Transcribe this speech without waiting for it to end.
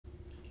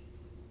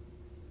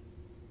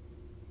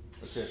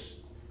Okay,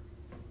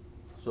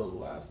 so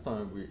last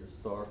time we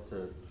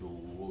started to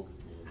look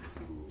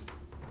into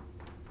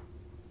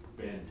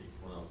bending,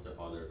 one of the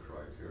other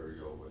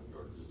criteria when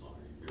you're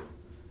designing your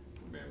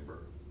member.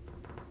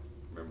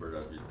 Remember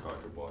that we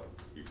talked about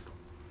if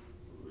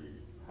we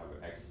have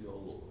an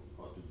axial load,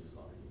 how to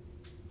design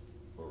it,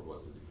 or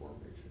what's the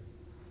deformation.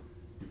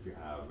 If you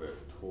have a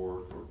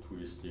torque or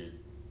twisted,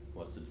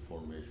 what's the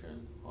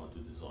deformation, how to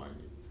design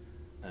it.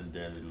 And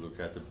then we look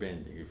at the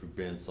bending. If you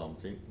bend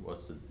something,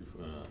 what's the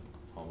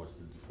how much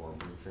the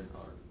deformation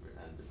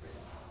and the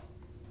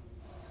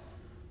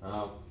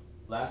bend.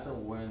 Last time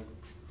we went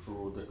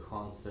through the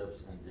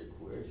concepts and the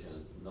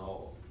equations.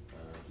 Now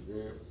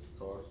today we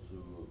start to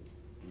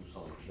do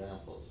some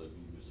examples, so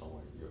give you some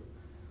idea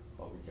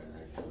how we can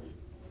actually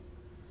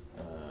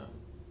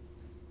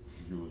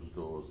use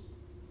those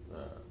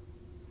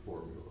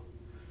formula.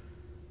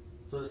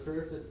 So the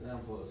first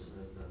example is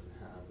that we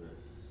have a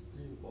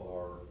steel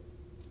bar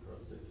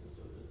cross section,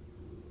 so that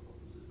do the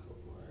opposite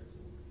couple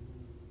action.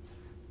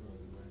 The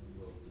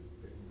value of the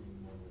bending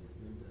moment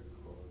in that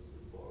causes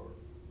the bar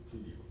to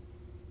yield.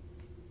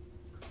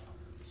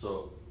 So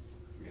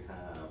we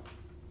have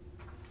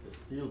a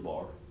steel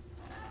bar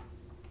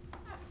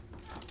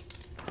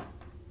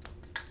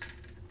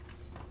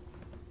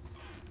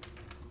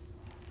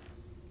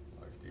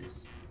like this.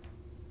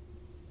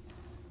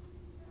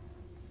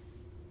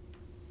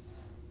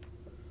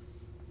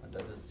 And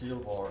that the steel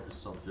bar is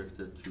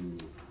subjected to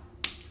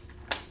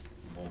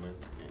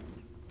moment in.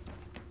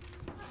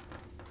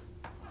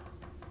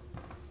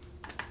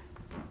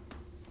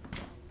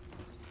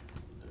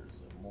 There's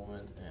a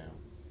moment M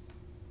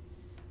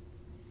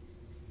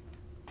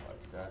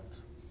like that.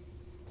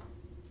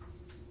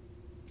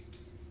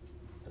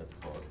 That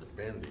causes the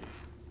bending.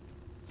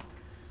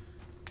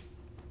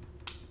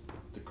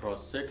 The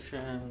cross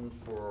section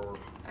for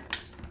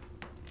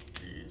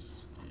this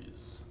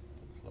is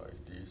like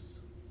this.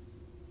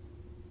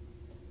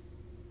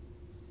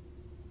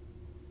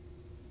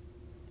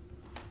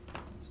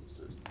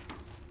 So it's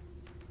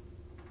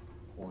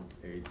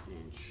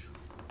 0.8-inch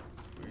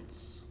width.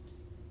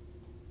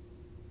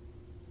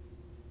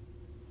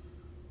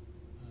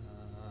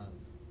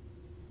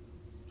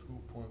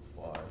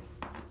 2.5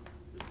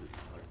 with its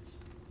height.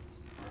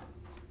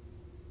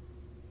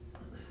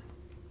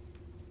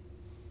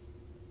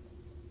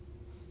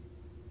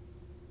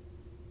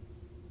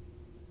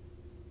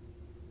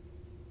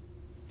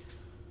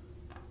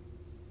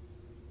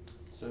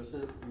 So it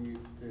says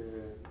if the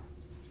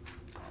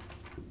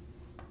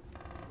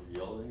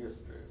yielding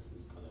stress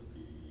is going to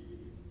be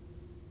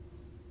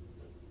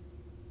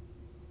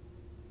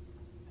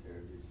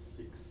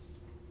 36.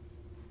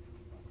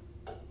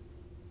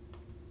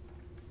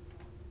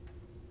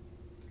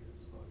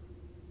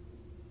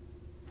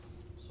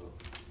 So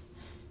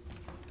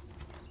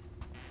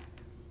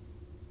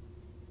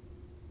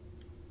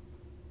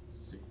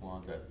sigma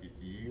that it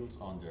yields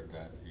under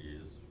that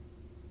is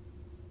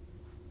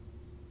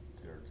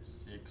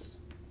 36.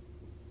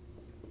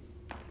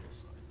 Yes.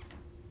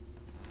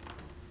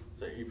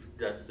 So if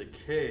that's the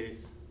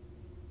case,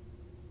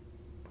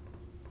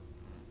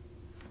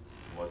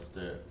 what's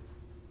the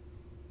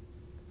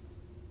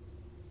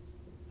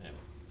M?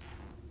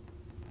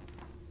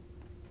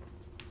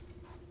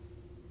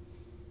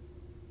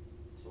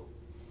 So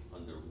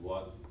under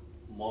what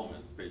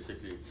moment,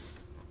 basically,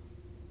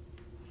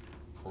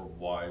 for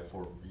Y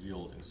for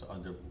yielding? So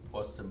under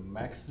what's the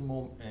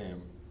maximum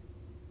M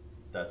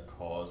that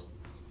caused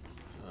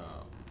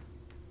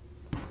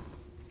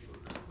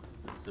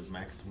the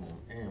maximum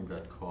M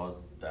that caused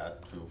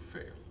that to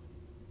fail?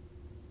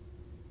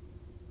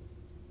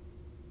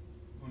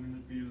 Wouldn't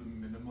it be the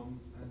minimum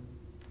then?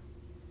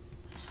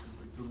 Just because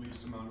like the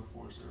least amount of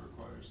force it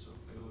requires to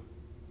fail it.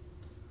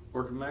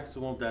 Or the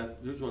maximum that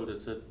usually they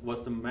said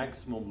what's the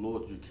maximum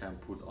load you can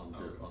put on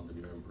the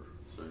member,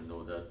 so you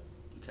know that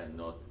you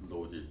cannot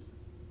load it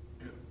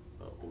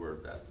over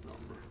that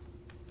number.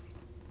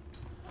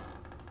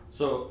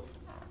 So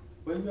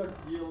when we are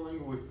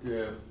dealing with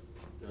the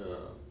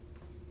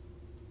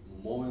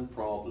moment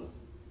problem,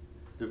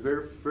 the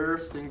very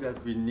first thing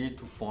that we need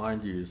to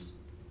find is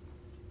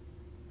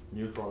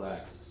neutral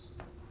axis,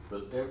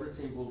 because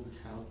everything will be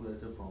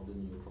calculated from the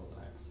neutral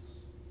axis.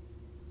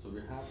 So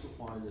we have to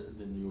find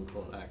the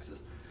neutral axis.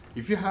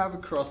 If you have a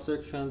cross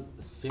section,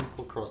 a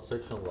simple cross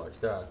section like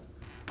that,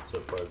 so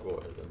if I go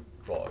ahead and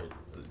draw it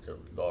a little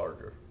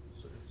larger,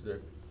 so if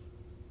the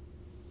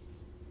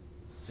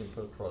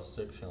simple cross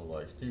section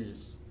like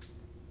this,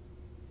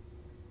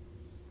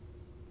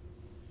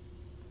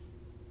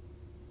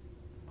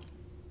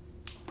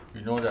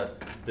 we know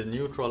that the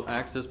neutral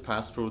axis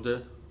passes through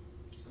the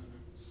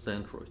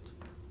centroid.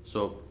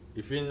 So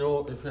if you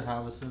know, if you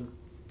have a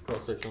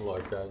cross section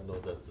like that, know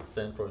that the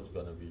centroid is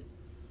going to be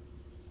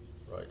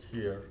right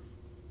here.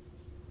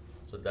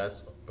 So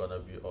that's going to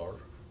be our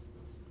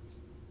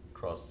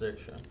cross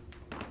section.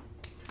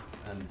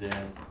 And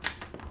then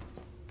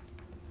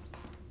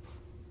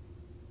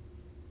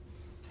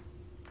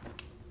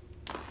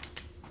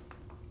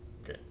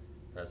okay,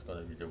 that's going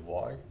to be the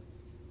Y.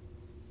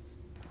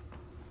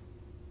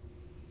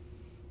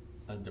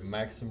 and the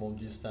maximum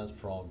distance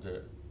from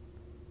the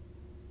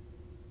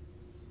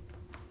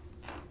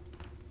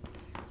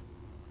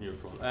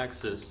neutral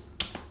axis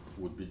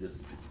would be the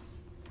C.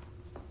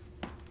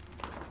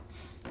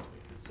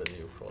 It's a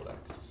neutral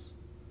axis.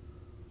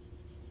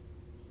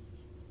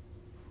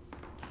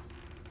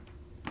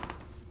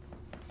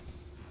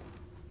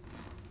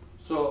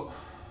 So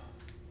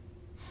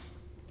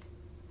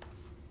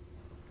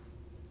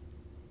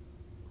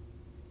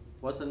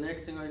what's the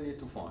next thing I need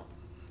to find?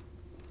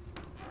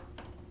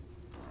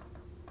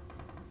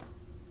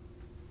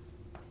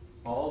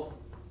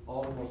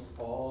 Almost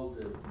all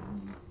the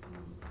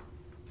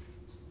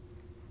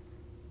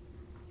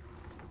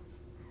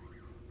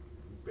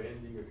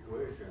bending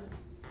equation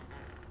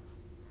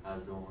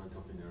has the moment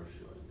of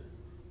inertia in it.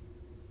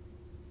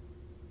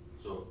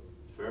 So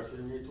first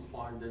we need to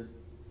find the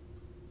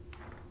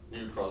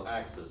neutral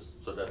axis.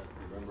 So that's,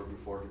 remember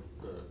before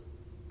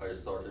I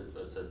started,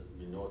 I said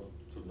we know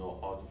to know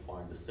how to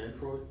find the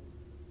centroid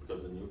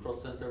because the neutral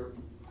center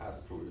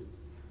passed through it.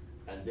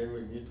 And then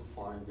we need to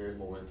find the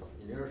moment of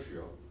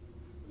inertia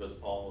because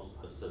almost,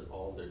 I said,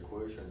 all the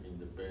equation in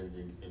the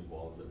bending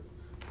involve the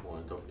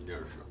moment of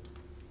inertia.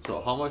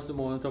 So how much the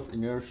moment of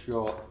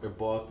inertia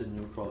about the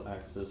neutral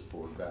axis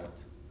for that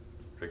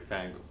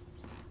rectangle?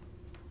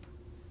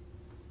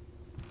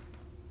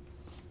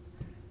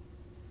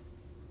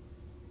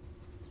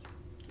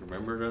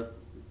 Remember that?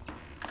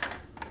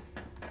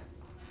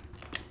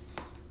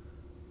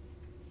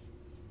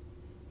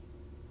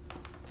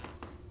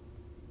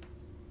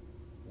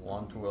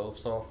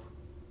 1/12 of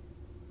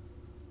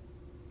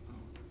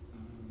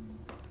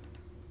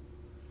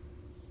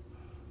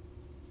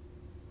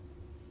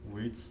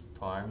width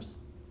times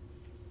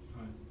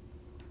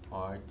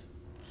height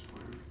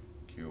squared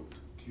cubed.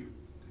 cube.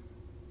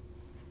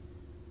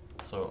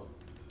 So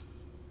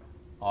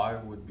I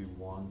would be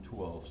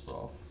 1/12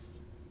 of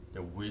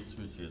the width,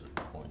 which is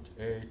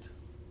 0.8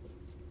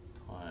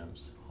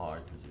 times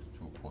height, which is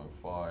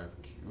 2.5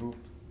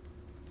 cubed.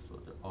 So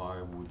the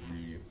I would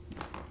be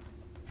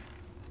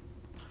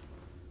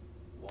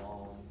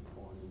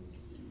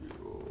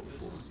 1.0.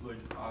 This is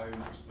like I in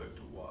respect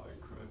to y,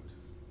 correct?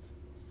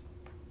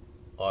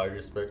 I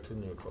respect to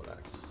neutral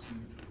axis.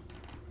 Neutral.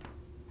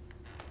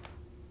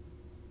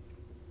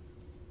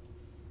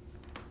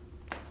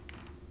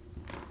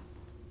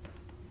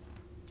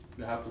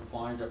 You have to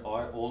find that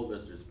I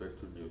always respect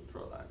to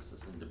neutral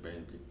axis in the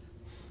bending.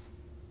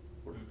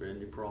 For the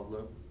bending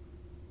problem,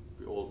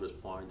 we always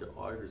find that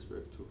I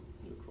respect to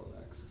neutral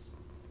axis.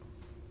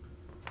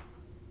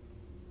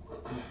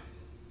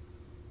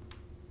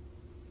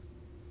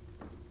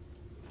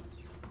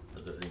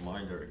 As a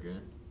reminder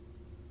again,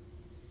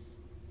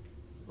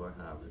 if I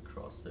have the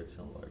cross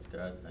section like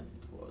that and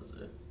it was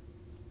a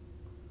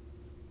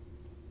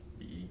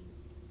B,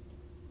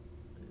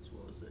 this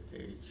was a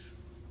H,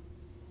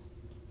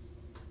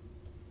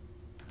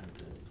 and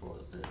then it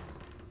was the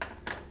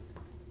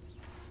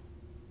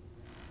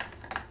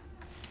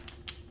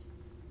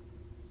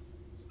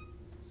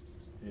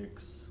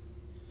X,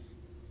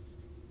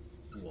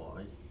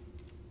 Y,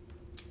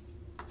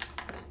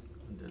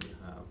 and then we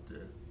have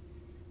the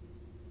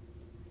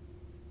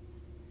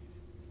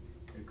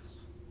X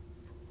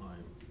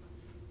prime,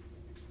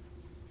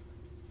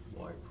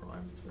 Y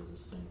prime, it was the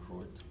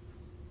centroid.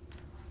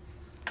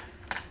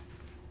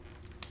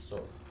 So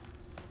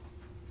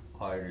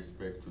I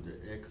respect to the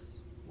X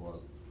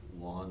was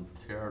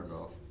 1/3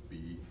 of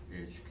B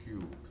H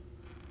cubed.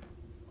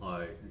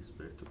 I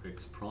respect to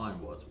X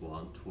prime was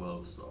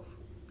 1/12 of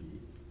B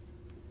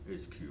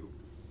H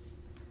cubed.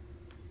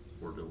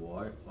 For the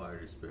Y, I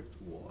respect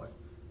to Y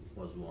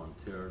was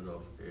 1/3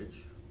 of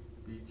H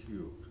B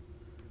cubed.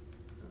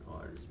 And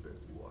I respect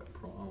to Y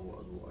prime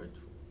was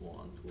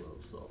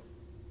 1/12 of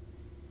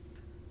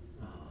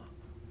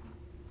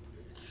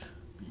H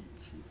B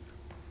cubed.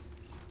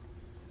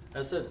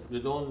 As I said, we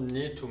don't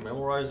need to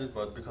memorize it,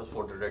 but because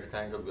for the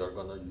rectangle we are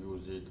gonna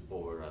use it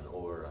over and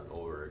over and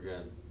over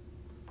again,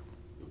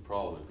 you're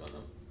probably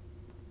gonna,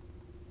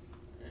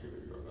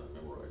 anyway, you're gonna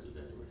memorize it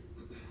anyway.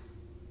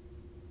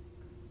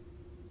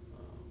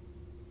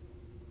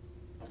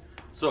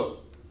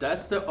 So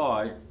that's the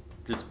I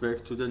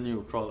respect to the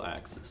neutral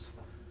axis.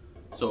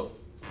 So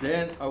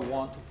then I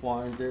want to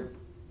find the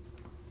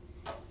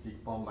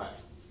sigma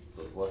max.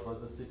 So what was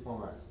the sigma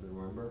max?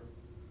 Remember?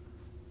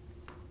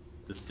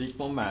 The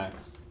sigma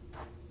max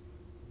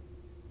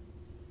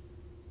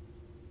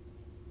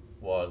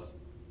was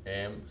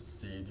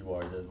MC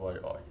divided by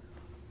I.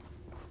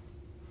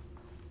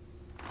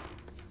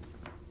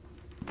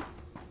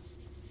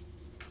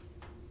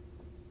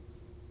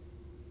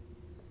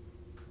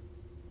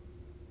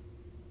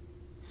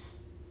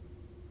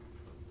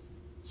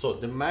 So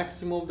the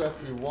maximum that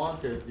we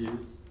wanted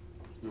is,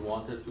 we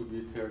wanted to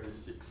be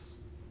 36.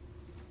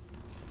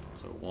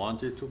 So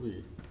wanted to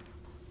be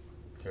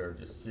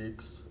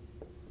 36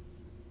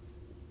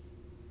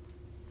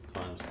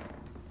 times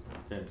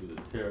 10 to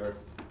the third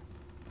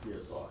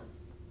psi.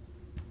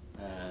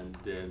 And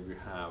then we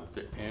have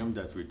the M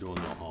that we don't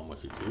know how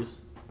much it is.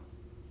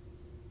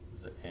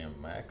 It's the M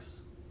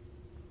max.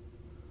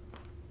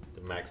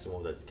 the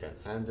maximum that it can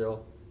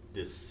handle.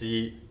 The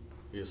C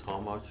is how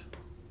much?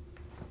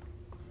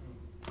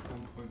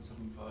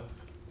 1.75.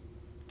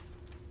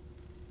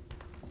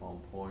 1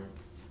 point.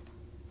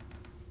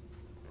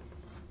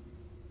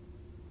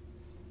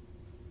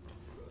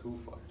 2.5.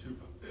 2.5,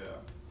 yeah.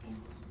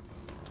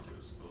 1.75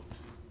 gives above 2.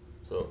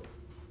 So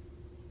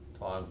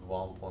times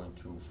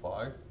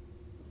 1.25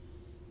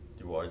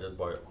 divided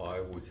by I,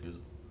 which is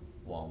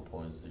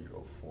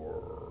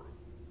 1.042.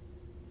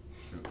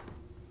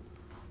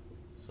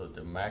 So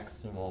the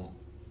maximum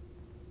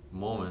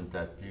moment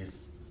that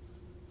this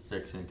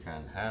section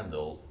can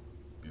handle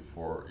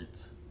before it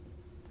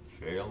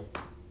fail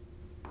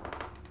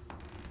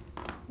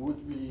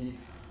would be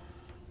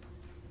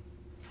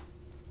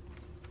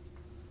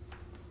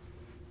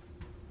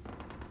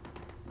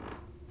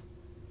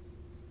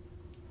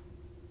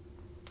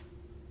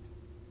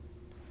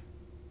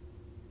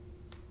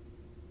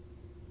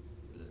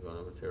is it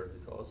gonna be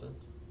 30,000?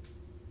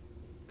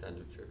 Can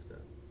you check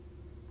that?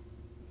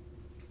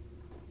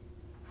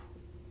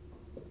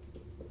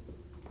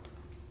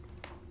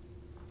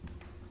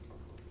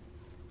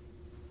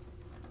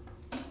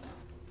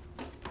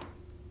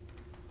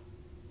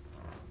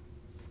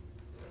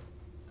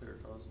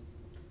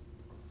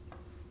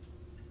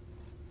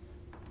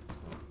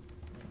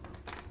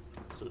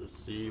 So the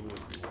C would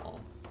be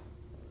 1.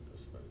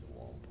 Just make it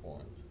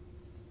 1.5.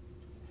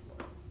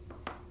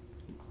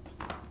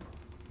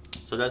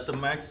 So that's the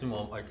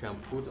maximum I can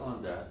put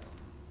on that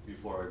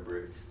before I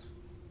break it.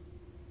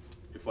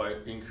 If I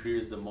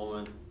increase the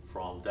moment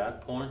from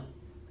that point,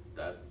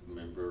 that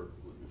member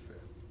would be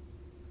failed.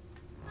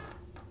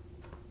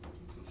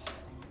 It's a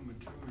strong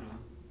material.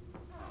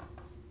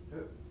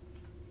 Yep.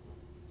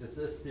 This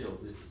is still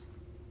this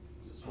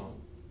one.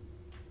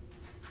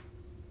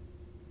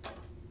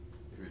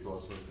 If it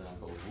was, for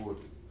example, wood,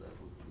 that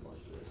would be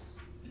much less.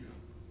 Yeah.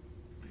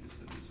 Like I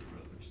said, it's a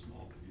rather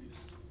small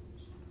piece.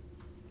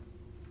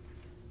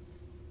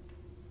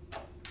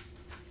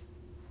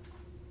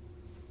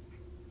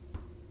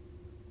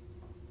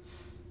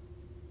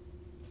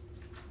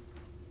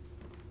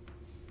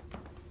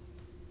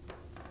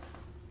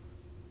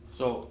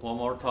 So one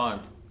more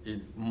time, in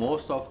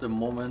most of the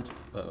moment,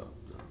 the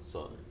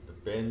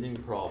bending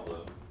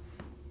problem,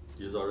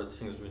 these are the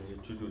things we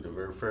need to do. The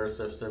very first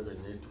step, we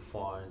need to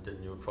find the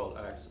neutral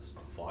axis.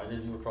 To find the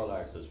neutral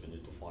axis, we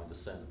need to find the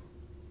center.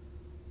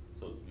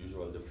 So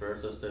usually the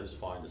first step is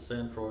find the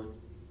centroid,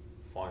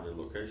 find the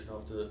location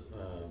of the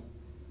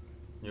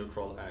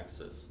neutral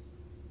axis.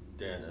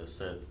 Then as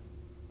said,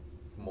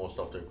 most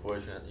of the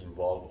equations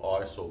involve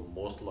I, so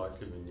most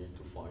likely we need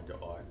to find the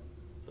I.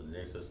 So the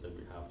next step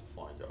we have to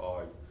find the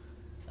I.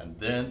 And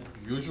then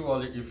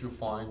usually if you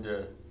find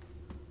the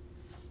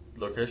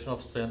location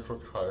of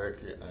centroid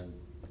correctly and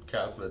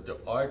calculate the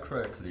I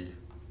correctly,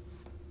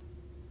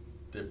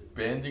 the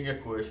bending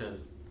equation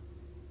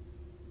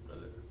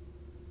is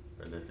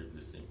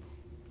relatively simple.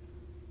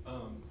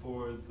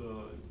 For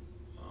the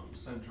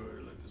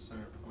centroid, like the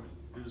center point,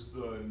 is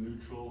the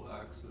neutral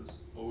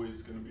axis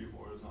always going to be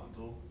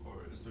horizontal,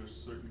 or is there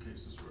certain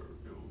cases where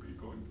it will be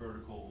going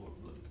vertical?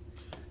 Like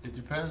It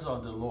depends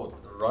on the load.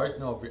 Right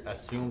now we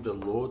assume the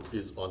load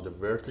is on the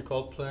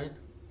vertical plane,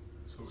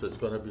 so it's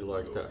going to be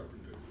like that.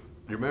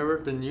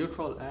 Remember, the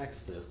neutral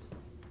axis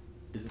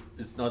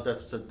it's not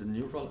that, so the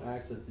neutral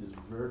axis is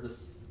where the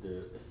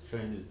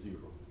strain is 0.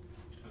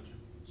 Gotcha.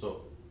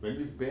 So when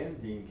we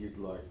bending it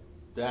like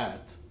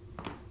that,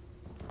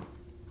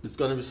 it's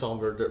going to be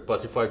somewhere there.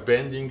 But if I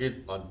bending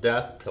it on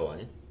that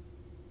plane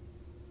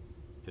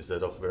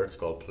instead of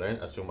vertical plane,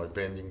 assume I'm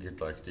bending it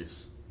like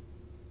this,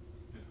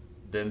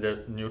 then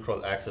the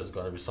neutral axis is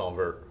going to be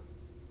somewhere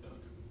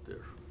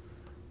there.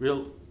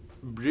 We'll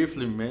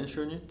briefly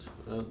mention it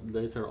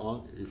later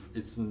on if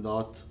it's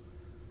not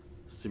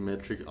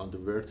symmetric on the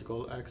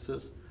vertical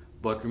axis,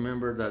 but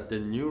remember that the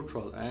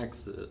neutral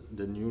axis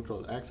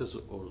is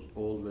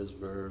always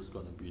where it's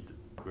going to be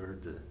where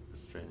the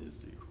strain is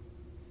 0.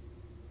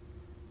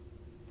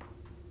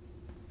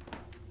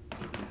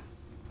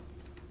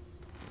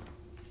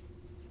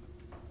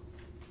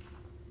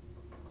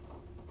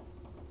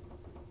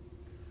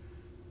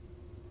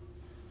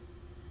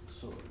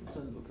 So we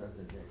can look at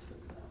the next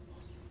example.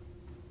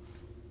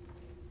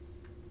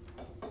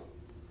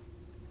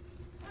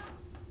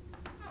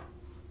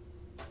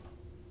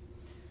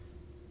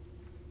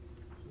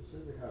 So say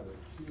we have a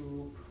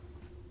tube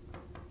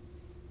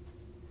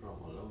from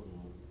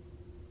aluminum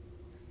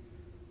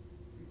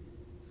with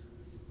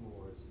sigma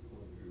y,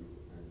 sigma u,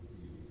 and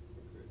e.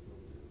 Okay,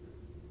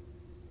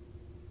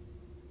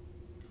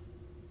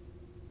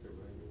 so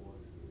when you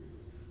want to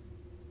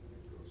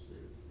cross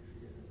it,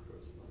 and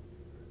cross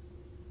binding, right?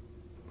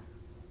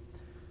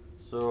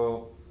 So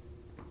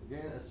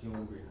again,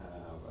 assume we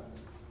have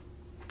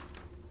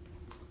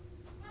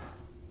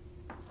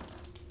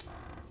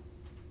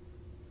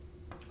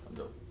kind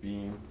of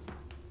beam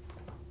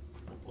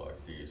like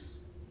this.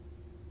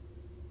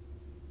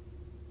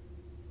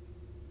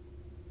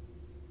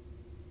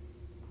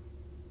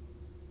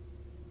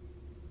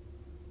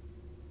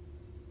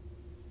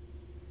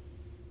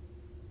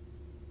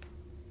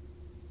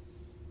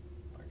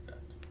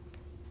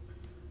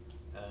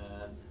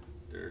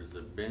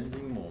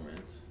 bending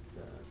moment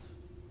that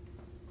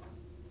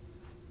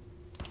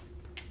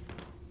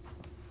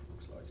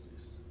looks like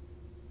this.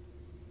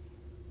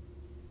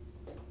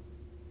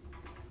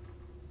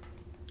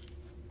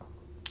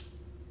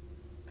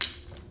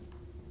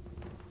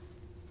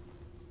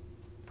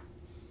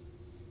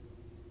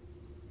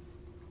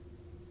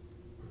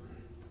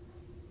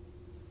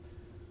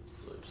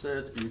 So it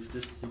says if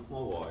the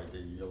sigma y, the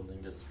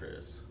yielding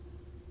stress,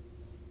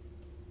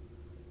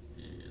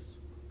 is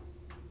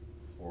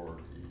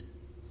 40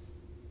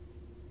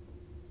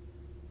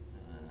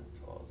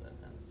 thousand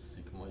and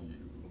sigma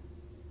u,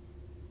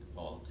 the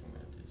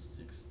ultimate is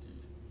 60,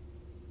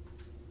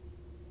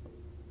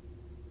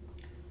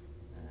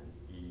 and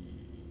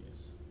E is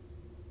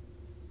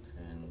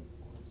 10.6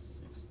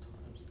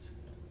 times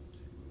 10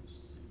 to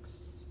 6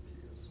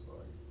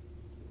 psi.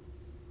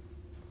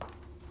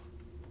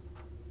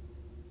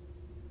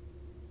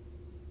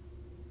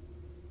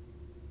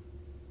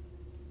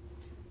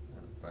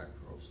 And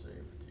factor of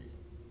safety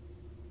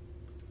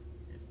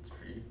is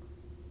 3.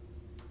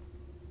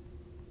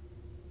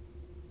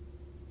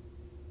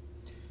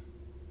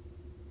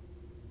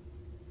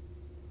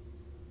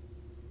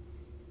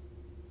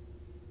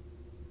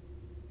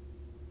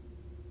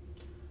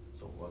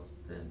 So what's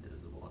then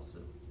this was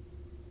the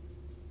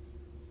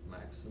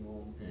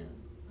maximum in,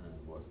 and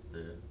what's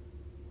the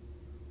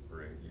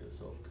radius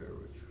of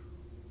curvature?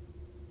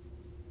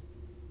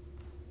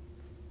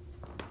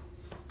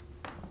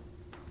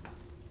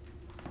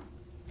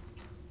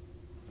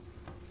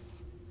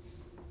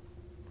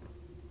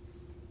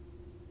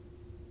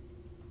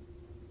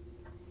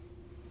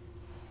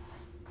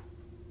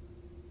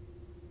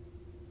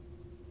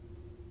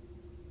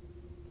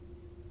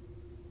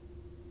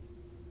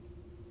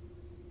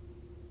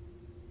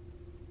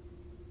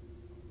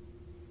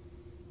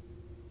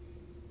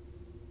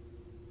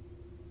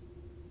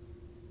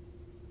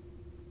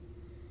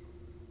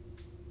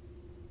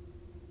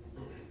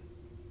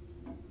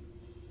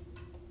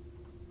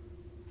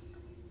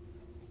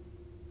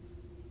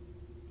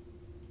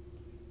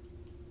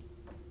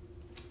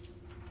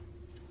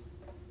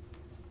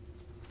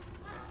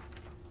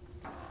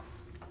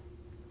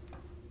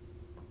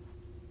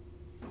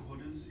 What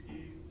is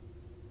E?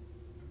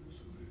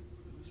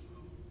 For this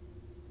problem?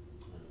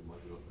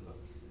 Module of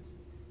elasticity.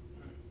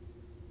 Right.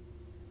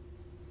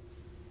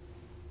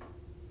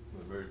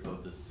 Remember it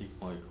was the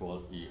sigma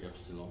equal E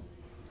epsilon,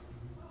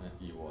 and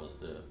E was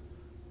the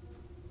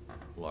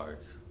like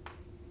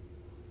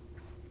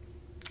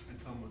And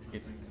how much a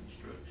It- thing can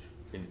stretch?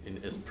 in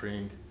a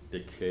spring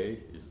the K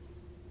is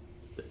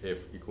the F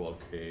equal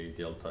K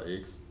delta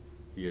X.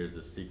 Here is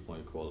the sigma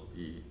equal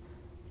E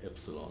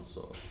epsilon,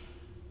 so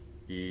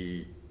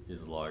E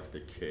is like the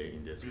K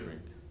in the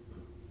spring.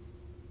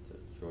 To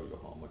show you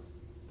how much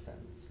can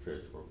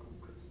stretch or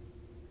compress.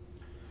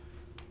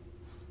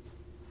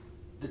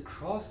 The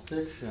cross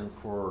section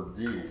for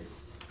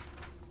this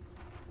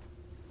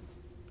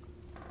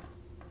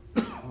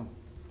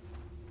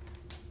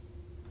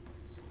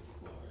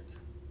like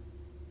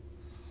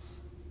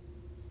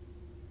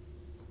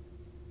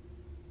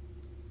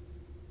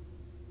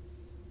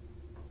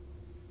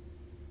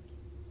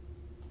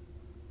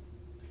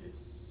this.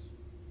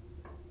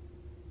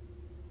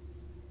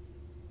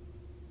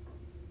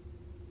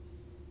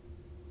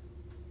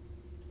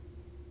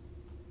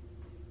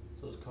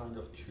 So it's kind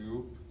of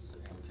tube, it's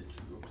an empty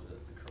tube, so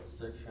that's the cross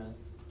section.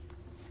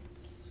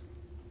 It's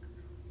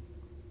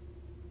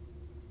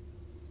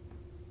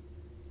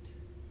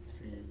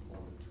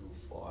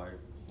 3.25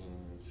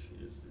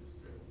 inches is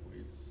the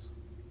width,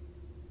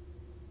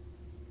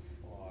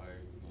 5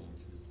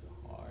 inches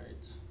the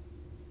height.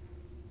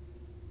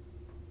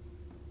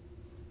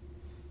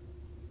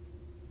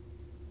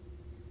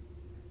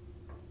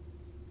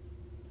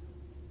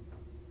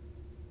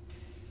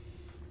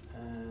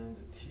 And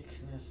the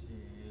thickness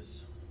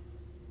is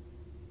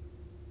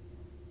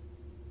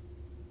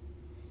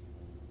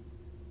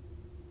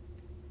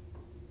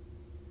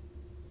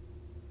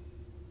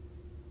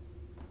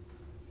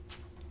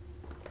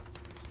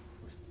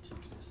what's the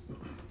thickness?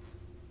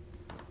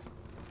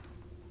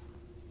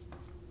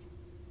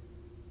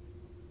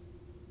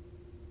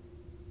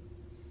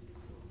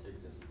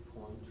 Thickness is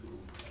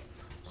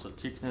 0.25. So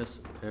thickness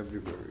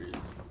everywhere is 0.25.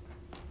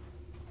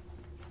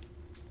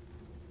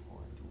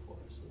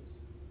 So it's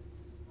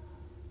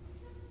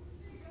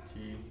this is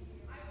T.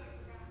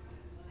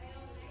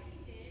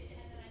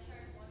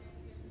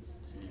 This is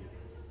T.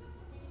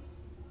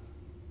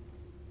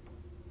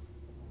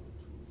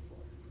 0.25.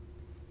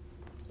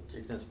 So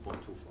thickness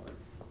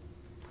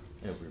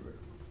 0.25 everywhere.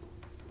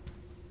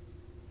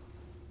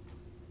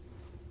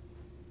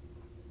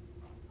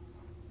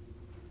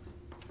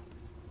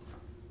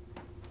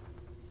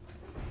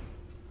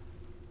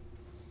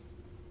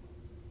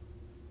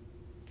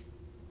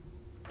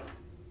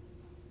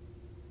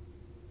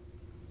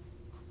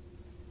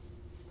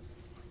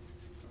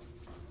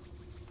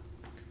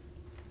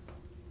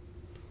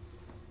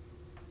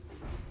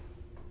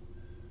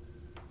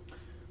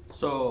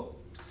 So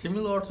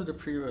similar to the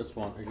previous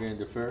one, again,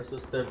 the first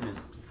step is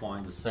to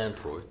find the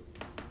centroid.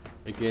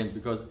 again,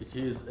 because it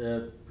is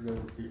a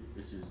relative,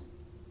 it is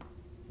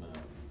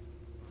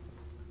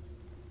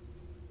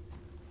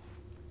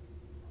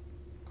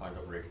kind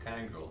of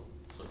rectangle,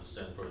 so the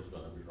center is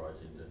going to be right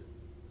in the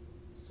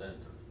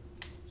center.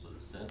 So the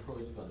center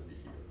is going to be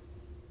here.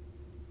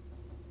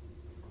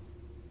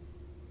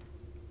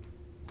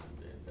 And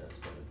then that's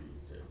going to be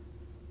the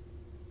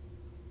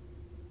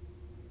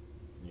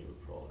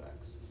neutral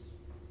axis.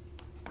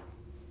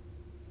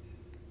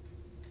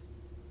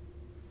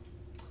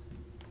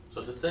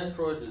 So the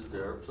centroid is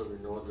there, so we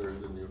know there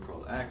is a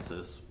neutral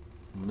axis.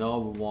 Now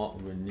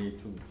we need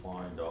to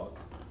find out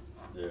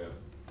the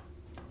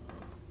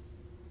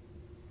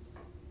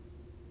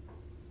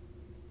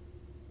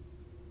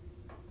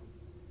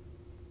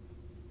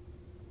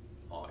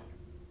I.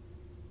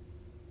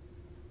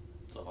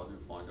 So how do you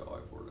find the I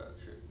for that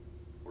shape,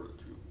 for the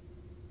tube?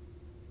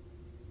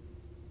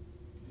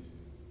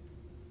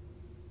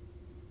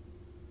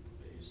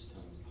 Base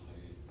times the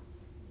height,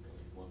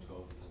 like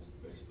 1/12 times the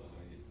base of the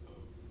height of the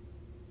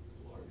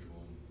large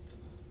one, and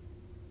then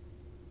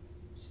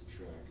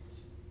subtract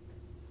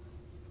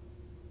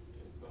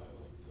it by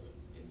like the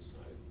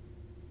inside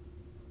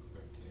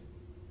rectangle.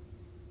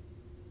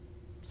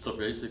 So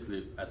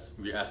basically, as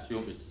we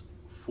assume it's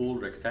full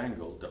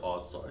rectangle, the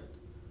outside,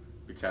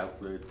 we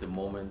calculate the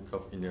moment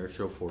of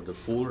inertia for the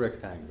full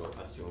rectangle,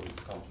 assume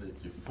it's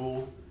completely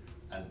full,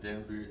 and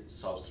then we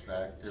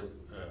subtract the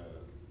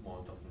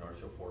moment of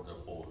inertia for the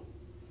whole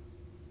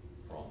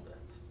from that.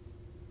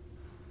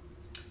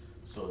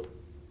 So,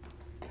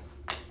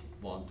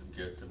 want to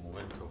get the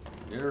moment of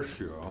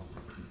inertia.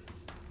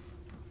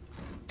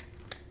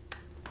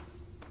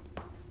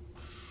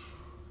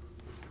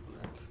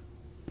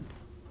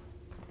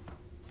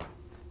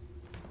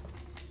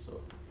 So,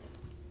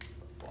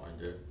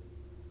 find it.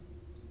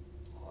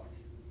 I.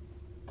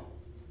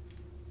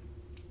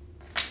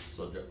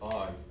 So the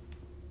I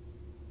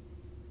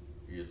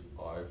is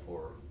I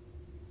for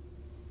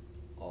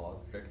odd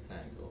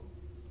rectangle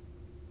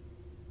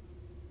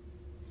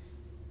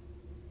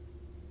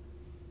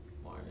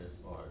minus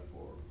I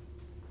for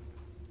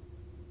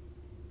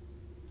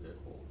the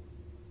whole.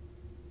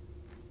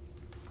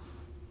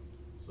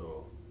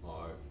 So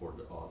I for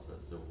the odd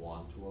is the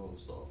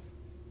 1/12 of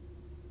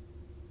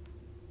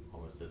how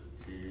much is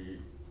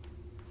it?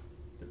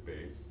 The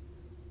base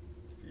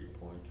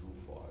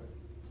 3.25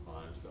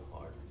 times the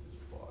height, which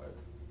is 5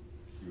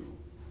 cube.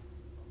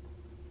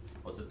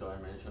 What's the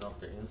dimension of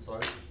the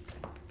inside?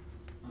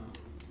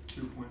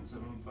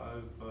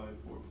 2.75 by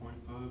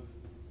 4.5.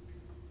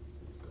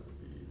 It's gonna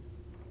be,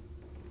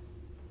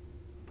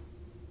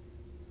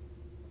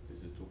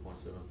 is it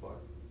 2.75?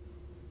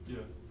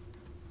 Yeah.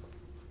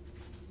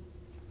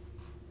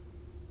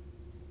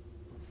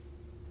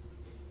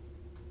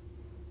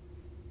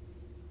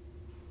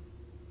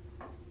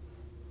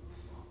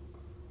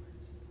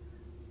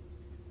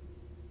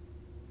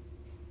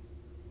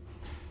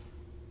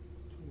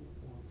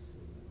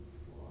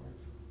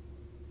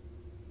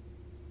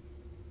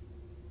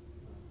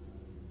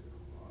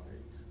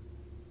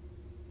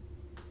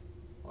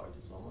 Height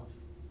is how much?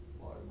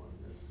 Y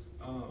minus.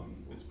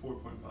 It's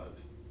 4.5.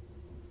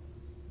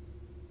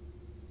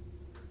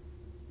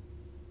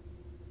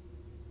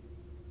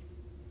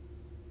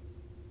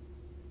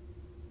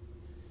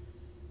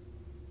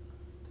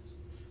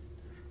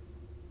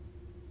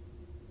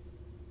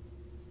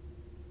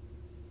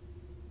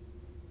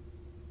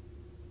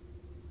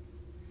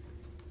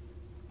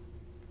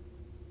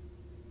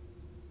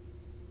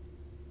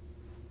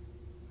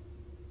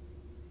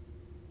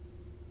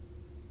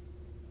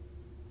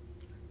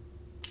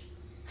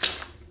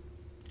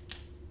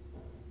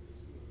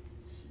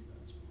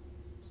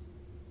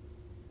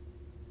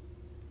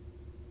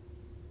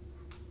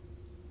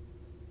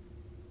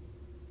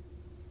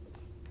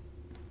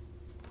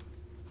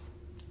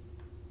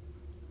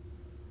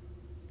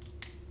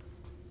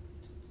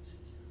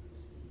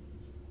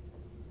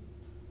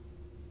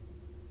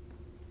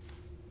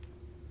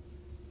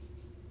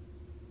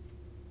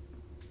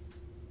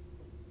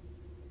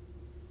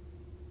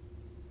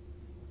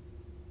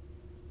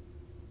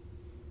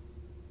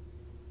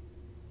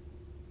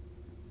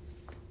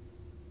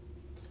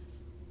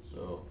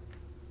 So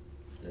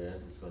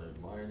then it's gonna be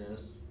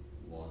minus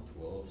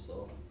 1/12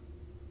 of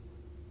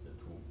the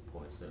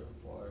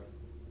 2.75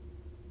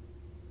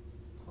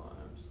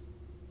 times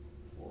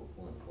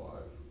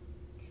 4.5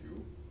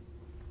 cube.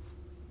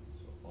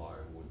 So I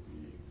would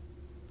be,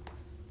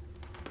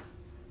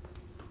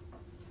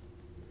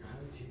 we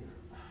have it here,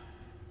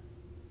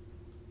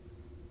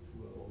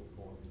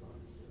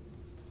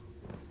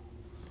 12.97.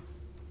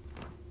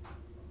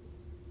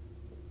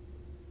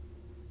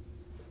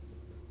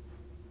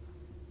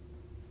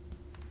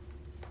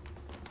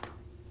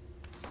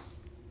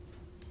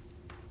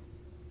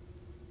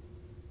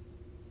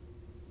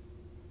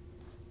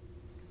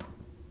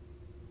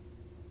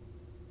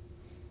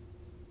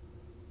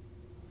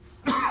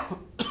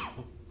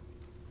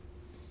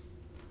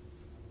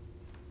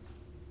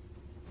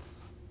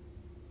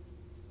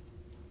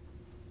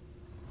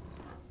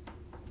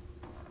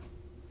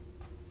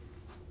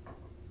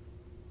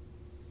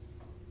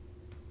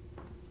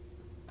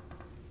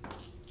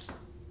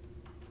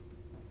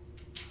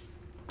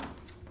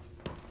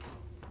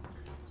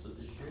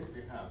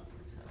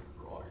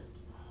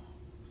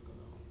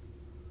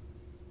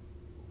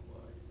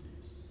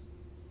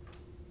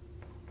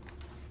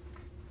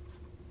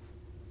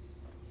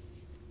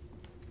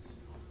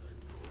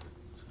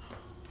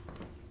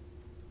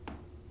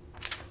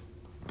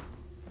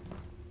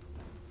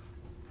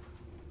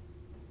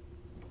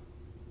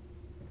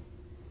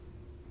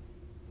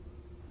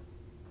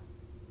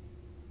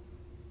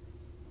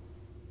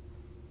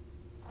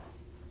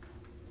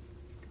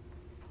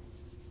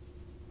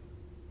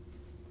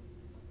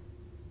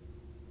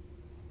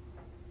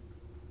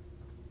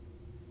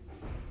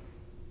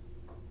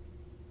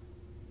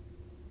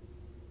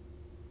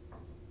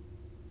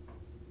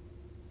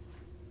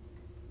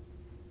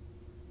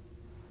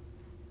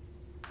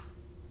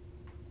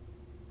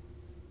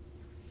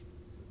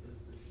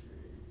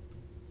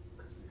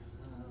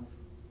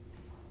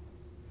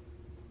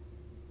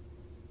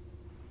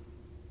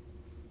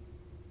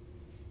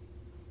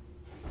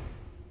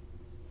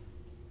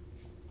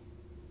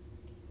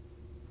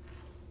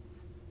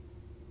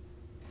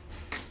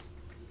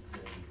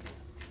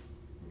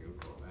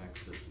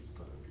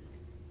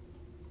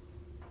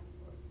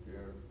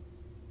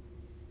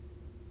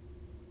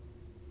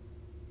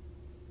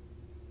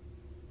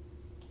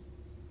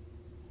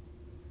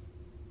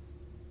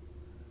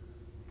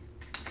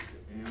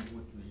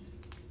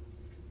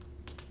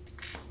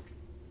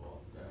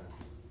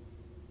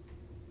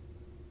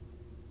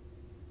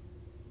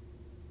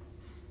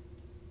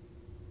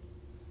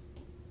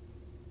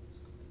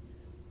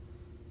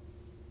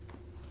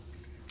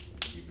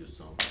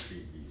 some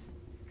 3D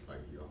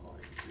idea how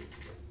it looks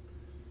like.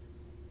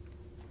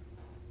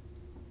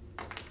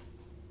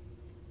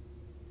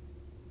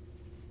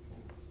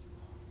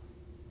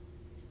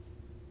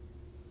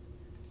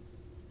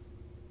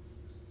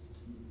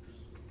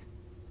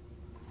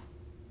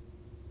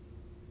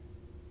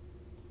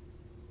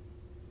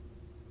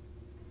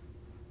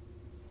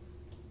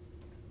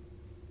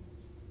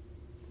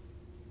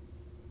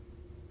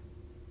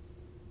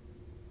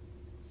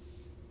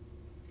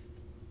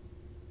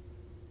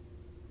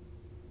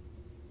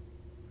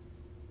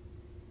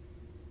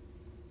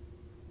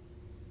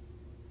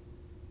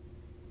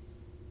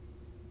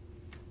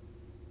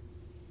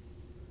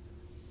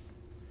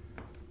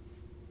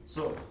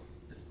 So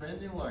it's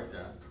pending like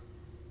that,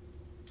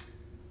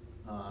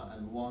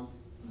 and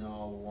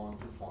now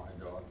want to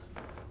find out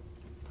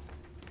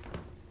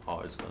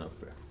how it's gonna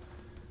fit.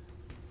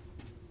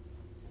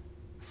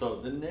 So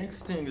the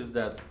next thing is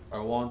that I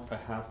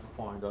have to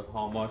find out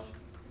how much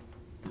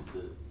is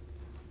the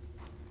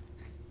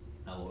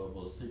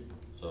allowable sigma.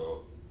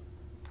 So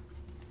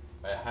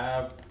I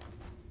have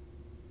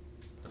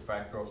the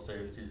factor of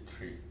safety is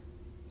 3.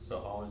 So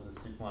how is the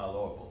sigma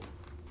allowable?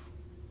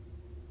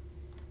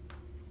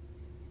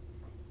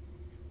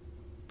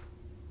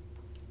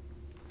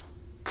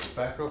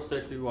 The factor of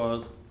safety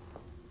was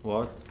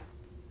what?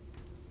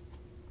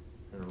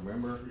 Can you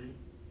remember? 3?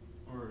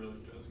 Or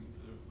like asking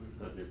for the equation?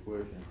 That's the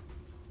equation.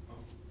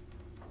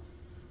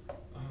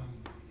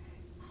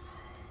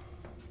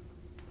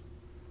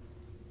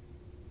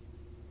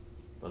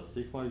 But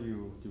sigma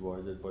u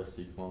divided by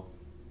sigma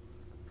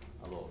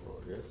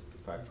allowable, yes? The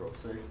factor of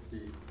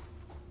safety,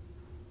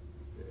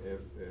 the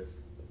Fs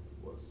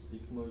was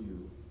sigma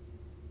u.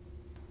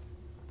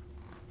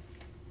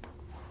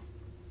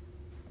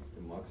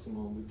 The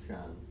maximum we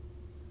can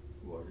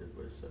divided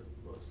by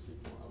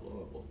sigma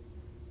allowable.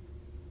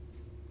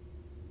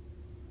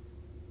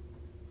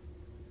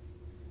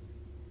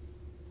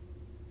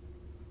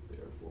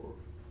 Therefore,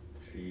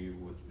 3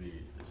 would be,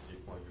 the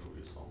sigma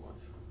u is how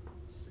much?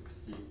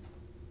 60 times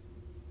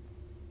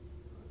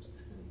 10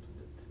 to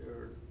the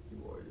third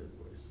divided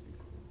by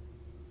sigma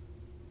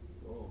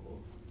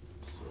allowable.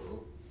 So,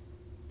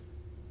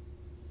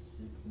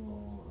 sigma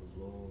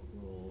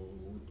allowable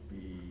would be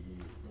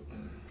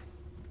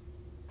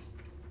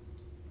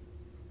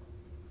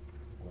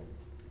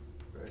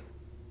right?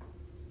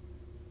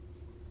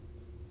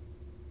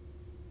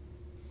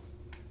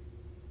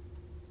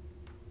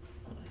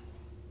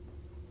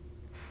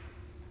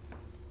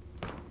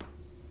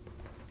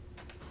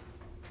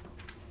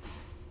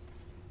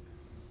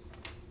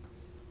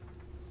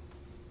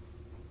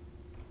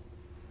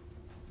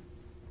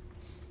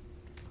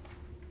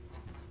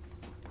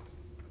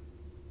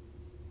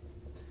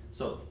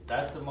 So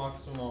that's the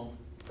maximum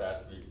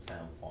that we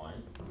can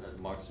find, the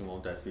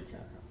maximum that we can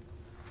have.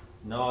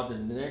 Now the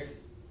next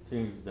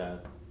thing is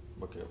that,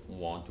 okay, we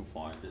want to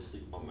find the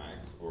sigma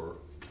max, or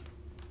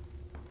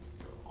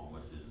so how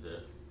much is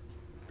the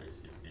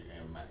basically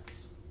M max.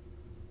 Let's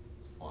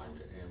find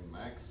the M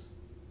max.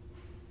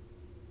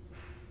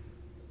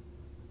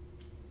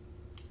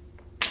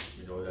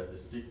 We know that the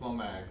sigma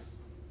max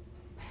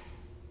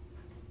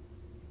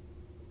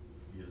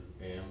is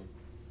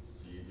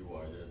MC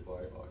divided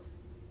by I.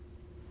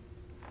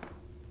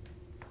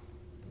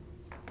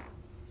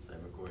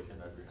 Same equation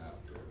that we have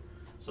there.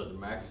 So the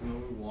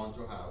maximum we want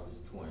to have is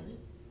 20.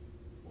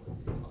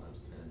 20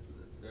 times 10 to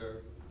the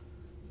third.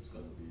 It's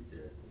going to be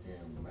the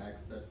M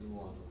max that we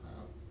want to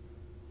have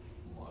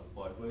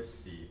multiplied by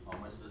C. How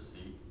much is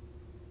C?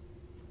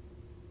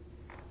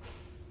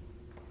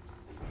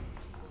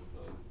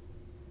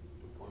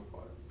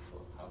 2.5. So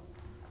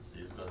C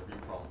is going to be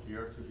from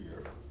here to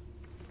here.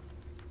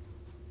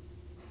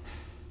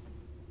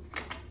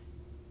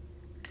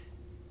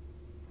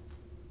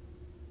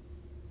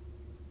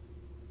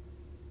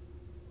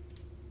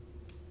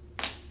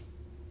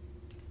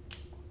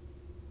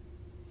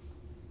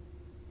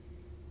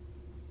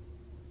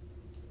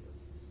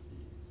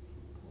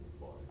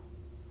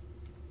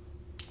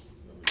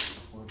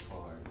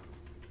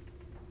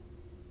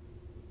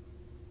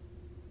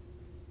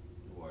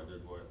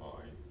 Divided by I,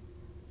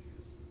 which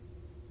is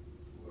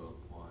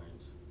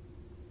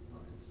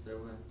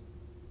 12.97.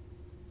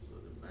 So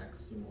the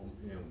maximum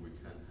M we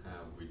can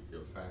have with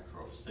the factor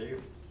of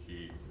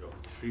safety of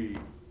 3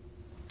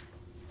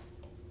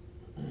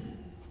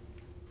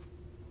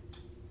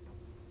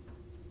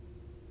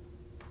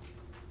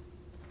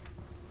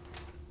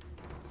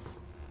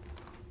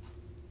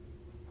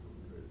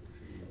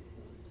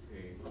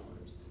 3.8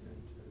 times 10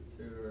 to the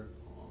third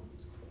on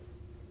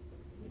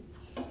inch.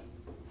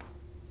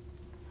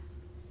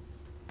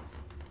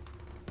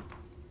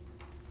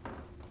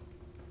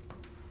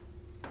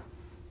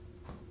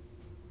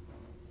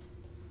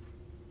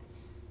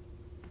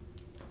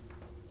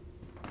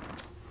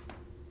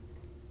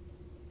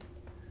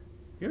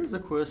 Here's the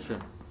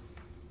question.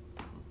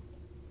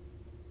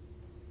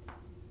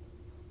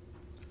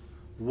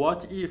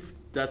 What if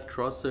that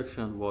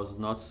cross-section was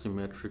not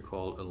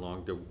symmetrical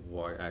along the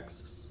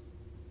y-axis?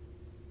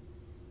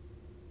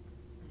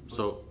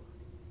 So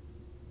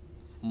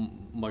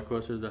my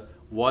question is that,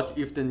 what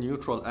if the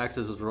neutral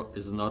axis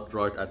is not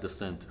right at the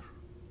center?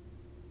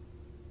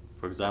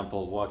 For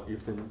example, what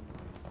if you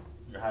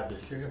had the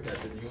shape that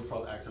the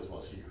neutral axis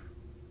was here,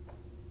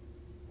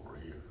 or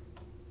here?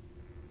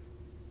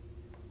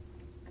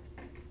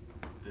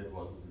 Then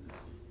what would we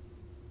see?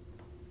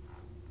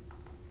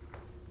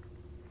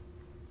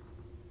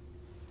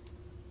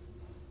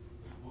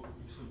 You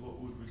said what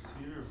would we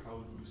see, or how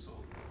would we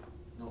solve it?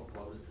 No,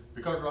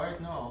 because right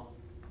now,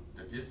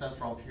 the distance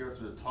from here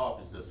to the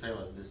top is the same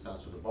as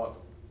distance to the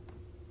bottom.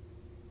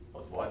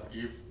 But what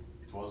if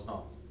it was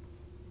not?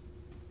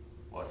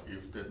 What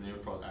if the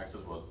neutral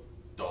axis was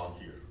down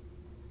here?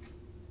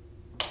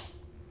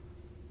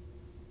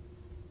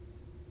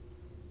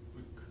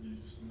 Could you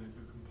just make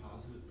a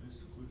composite,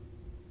 basically?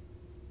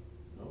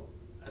 No.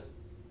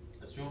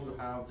 Assume you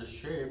have the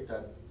shape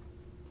that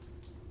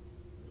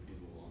Maybe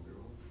the longer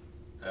one.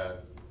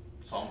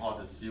 somehow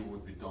the C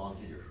would be down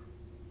here.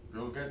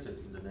 We'll get it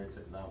in the next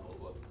example,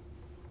 but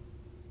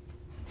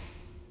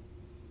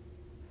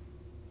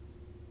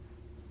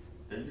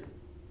then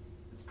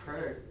it's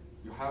correct.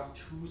 You have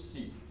two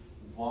C,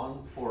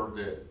 one for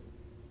the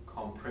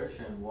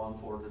compression, one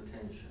for the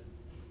tension.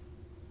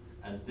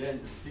 And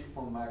then the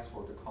sigma max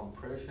for the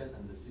compression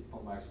and the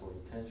sigma max for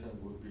the tension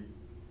would be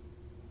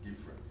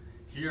different.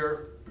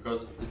 Here,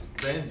 because it's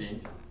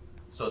bending,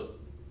 so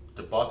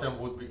the bottom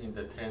would be in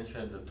the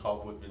tension, the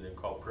top would be in the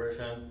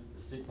compression,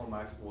 the sigma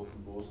max in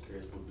both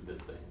cases would be the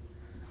same.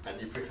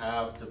 And if we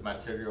have the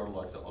material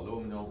like the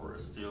aluminum or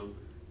steel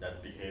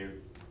that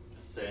behave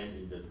the same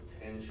in the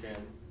tension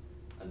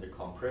and the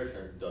compression,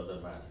 it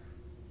doesn't matter.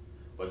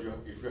 But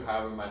if you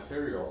have a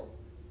material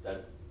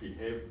that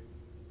behave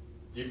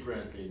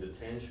differently in the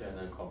tension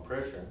and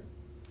compression,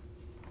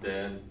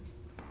 then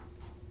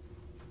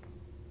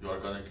you are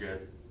gonna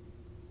get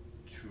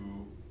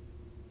two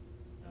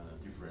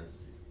different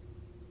C.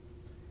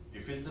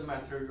 If it's a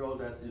material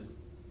that is,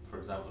 for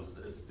example,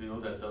 a steel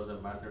that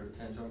doesn't matter the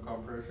tension and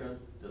compression,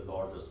 the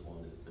largest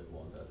one is the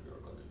one that we are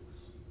gonna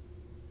use.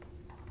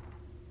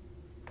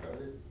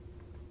 Got it?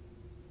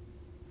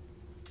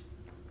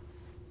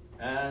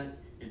 And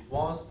it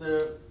wants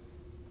the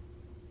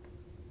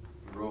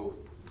rho.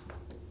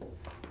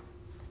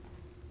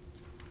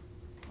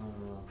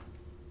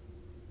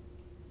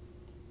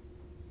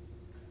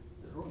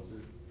 The rho is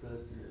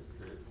relatively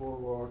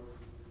straightforward.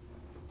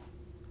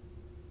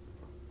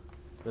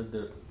 But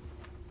the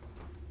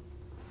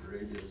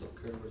radius of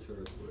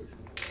curvature equation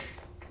was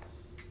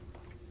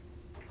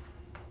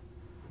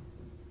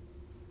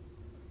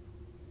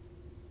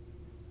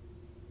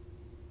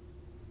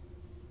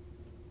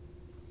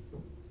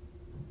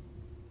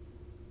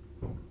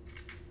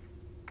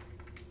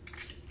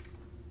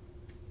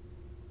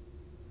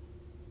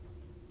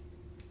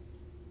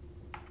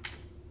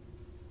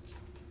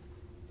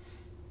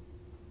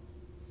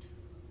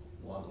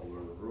one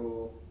over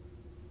rho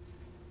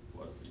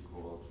was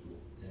equal to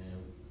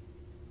m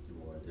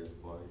divided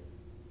by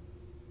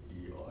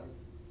EI.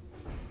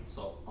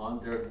 So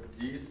under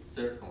these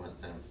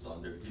circumstances,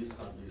 under this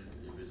condition,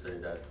 if we say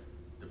that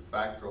the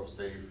factor of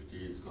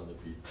safety is going to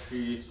be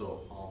 3,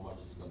 so how much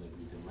is going to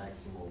be the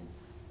maximum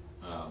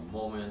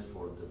moment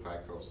for the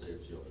factor of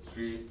safety of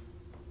 3,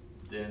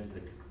 then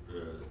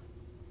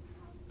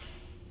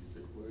this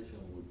equation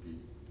would be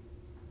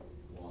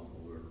 1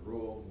 over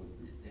rho would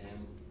be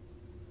m,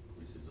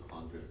 which is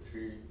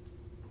 103.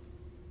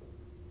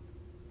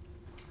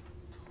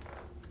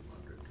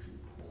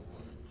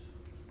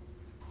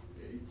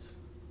 103.8.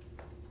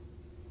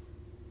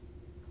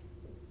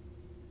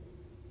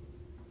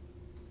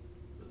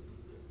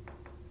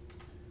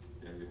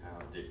 Then we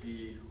have the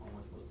E. How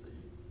much was the E?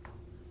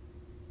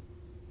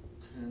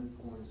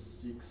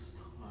 10.6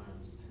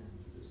 times 10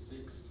 to the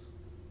 6.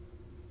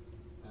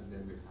 And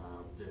then we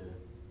have the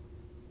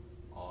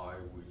I,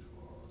 which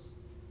was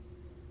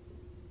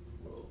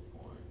 12.97.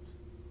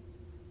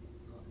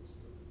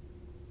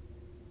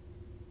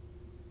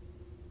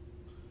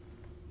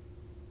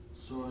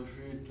 So if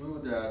we do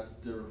that,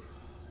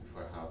 if I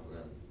have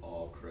them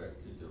all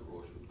correctly, the rho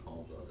should come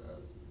out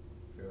as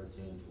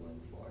 13.25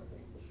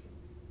 inch.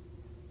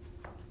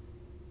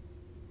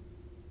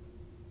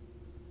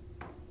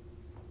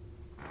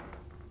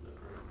 Is that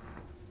correct?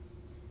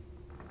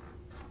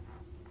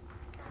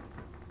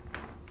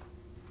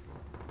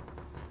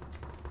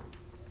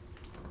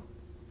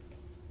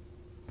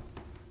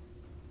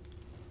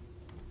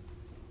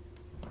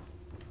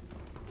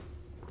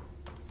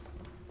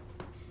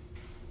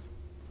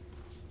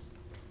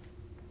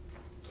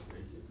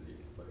 Basically,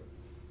 if I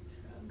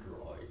can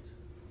draw it,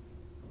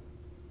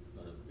 it's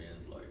gonna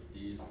bend like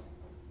this.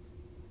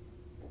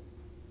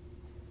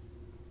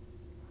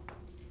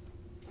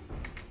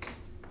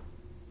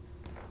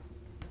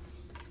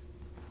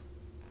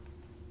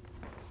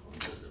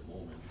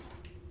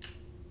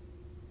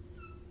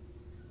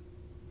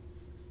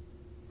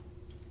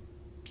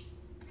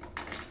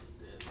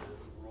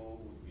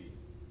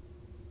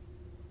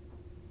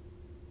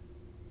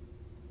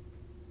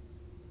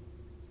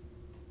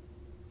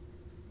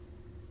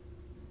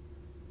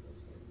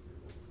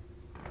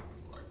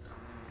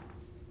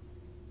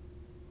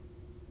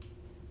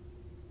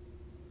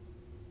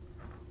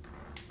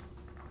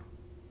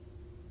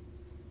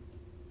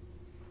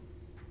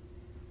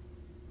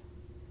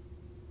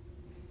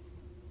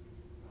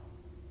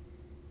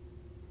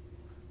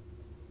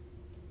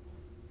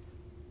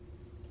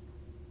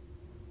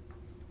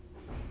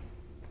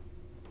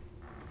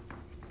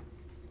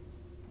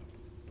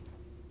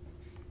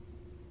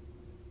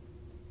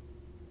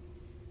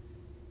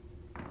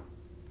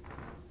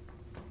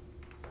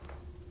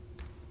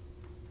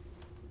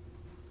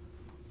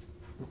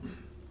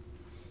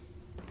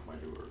 When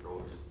you were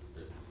going,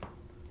 the center is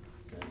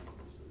there.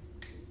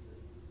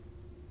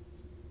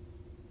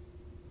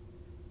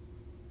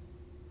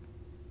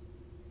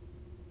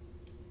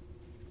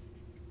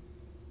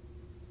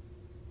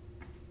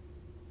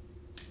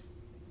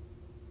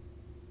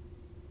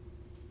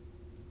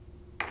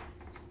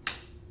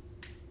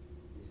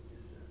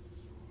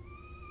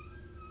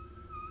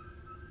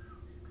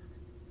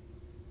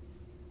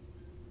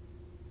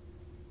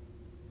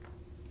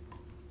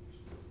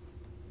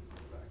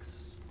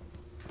 Axis.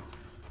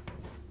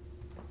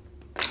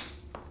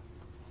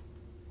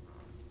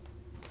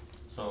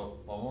 So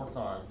one more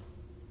time,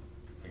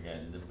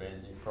 again, the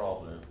bending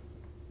problem,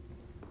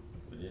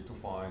 we need to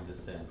find the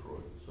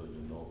centroid so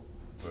you know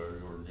where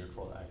your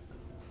neutral axis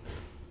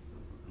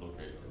is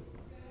located.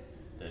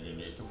 Then you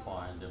need to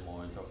find the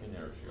moment of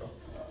inertia.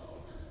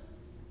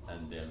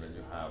 And then when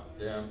you have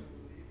them,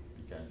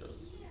 you can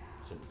just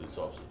simply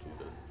substitute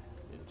it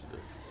into the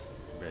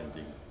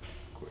bending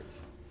equation.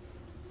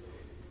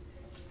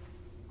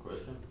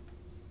 Question?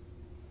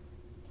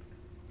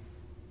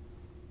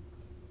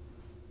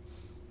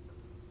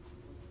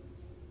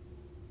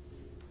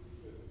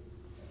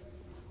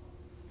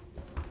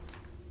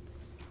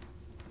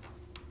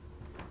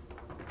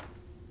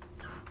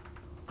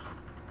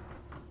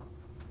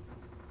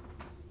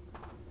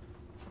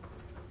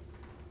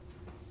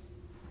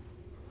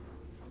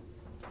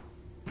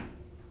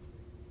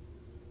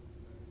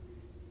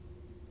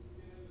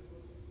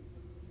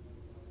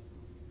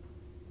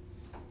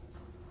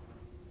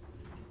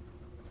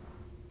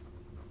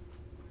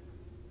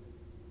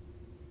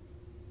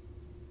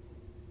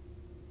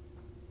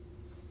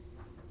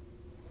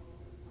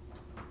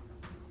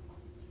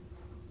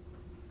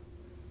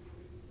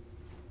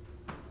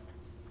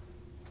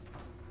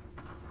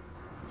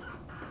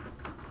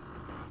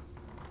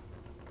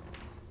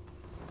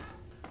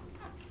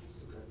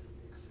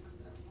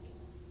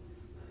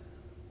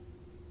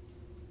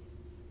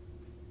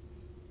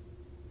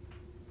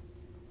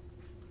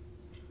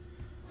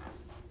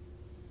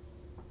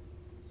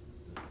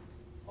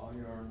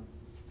 Iron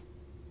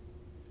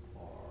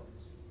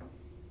parts.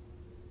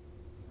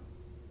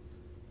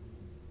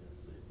 Let's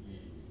say E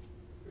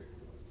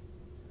vector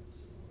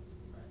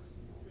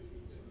maximum.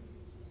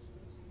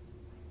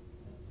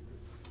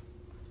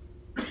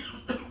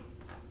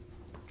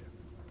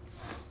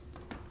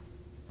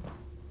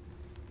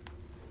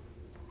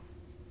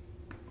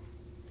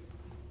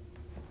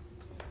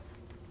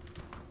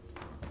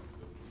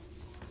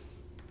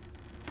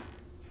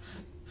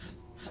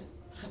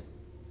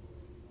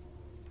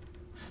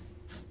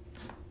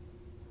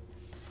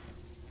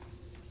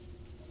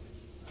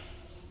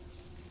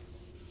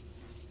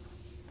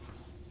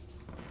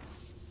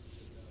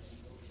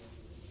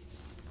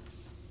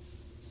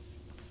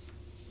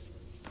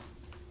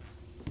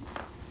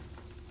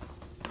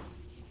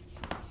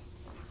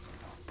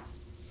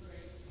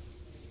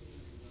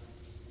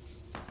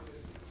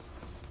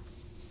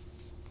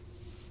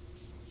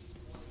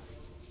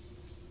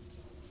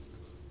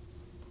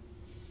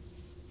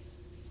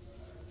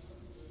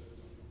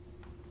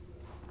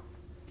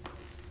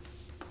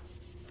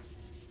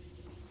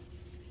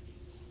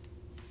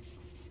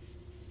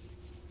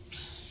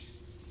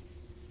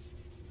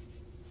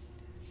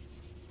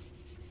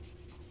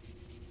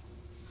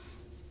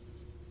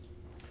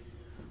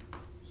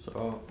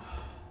 So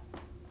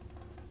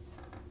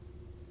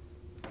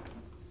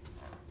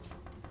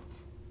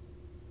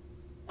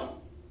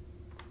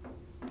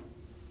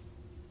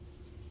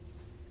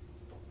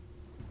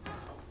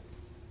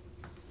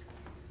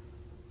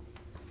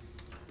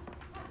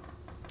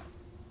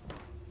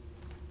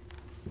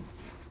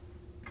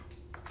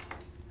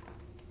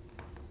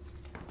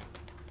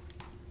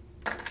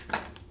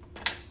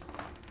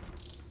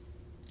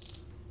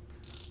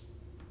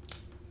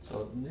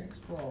So the next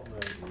problem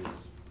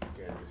is,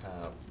 again, we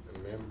have a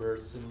member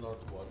similar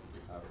to what we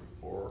had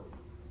before.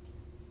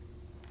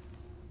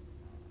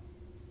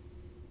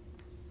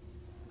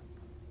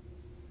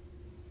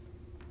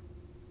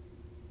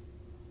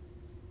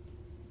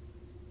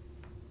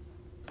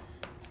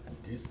 And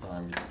this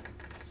time it's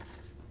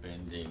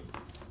bending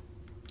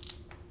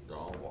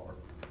downward.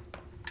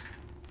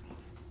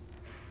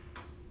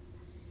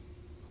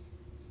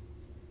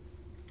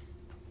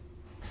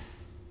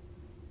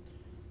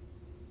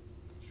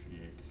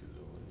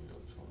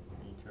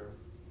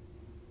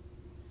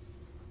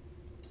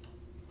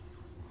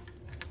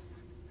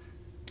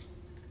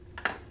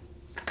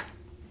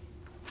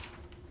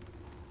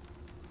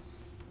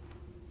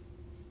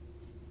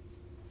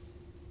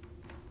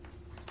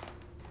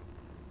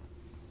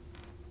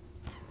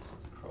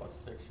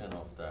 Section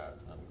of that,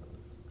 I'm going to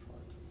try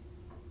to.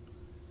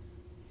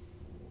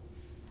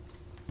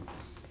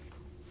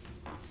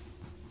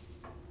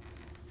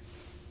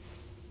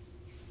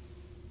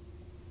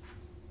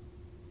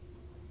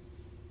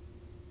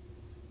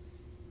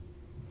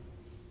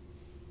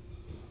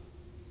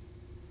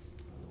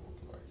 Look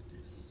like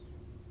this.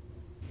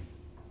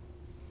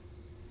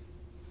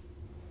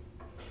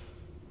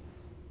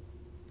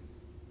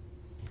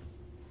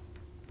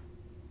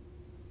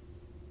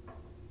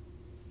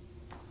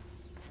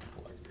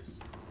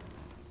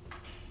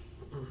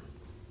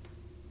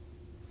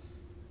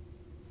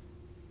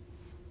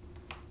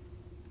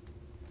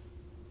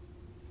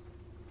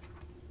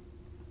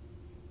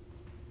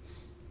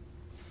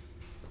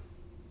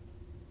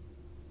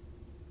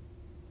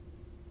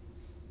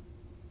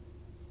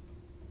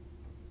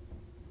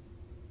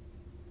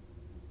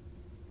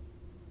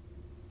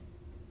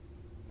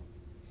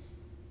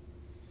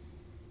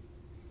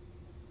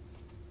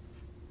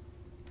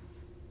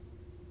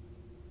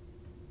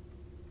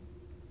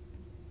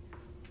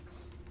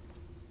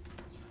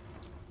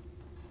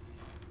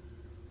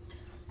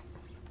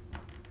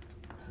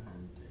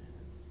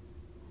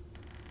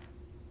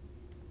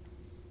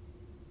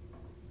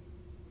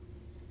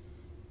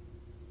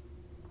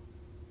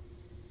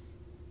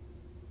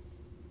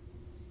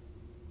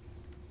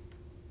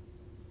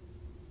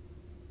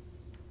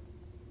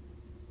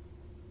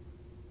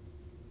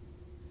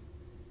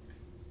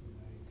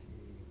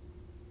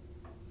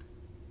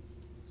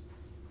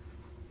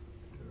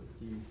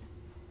 2040.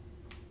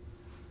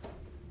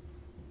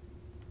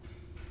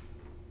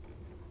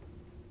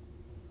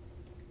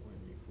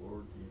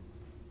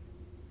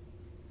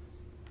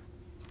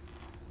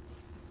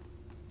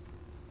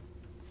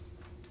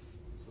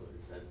 So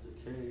if that's the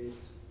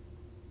case,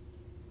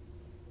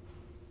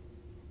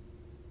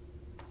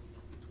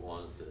 it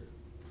wants the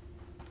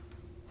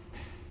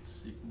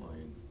sigma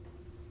in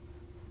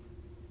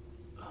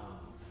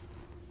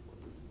what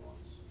it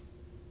wants.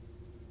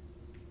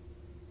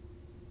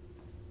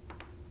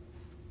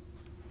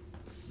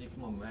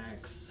 Sigma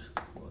max,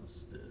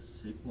 what's the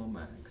sigma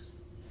max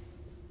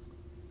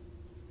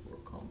for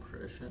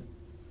compression?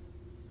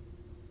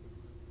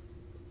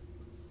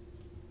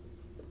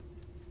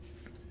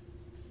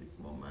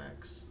 Sigma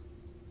max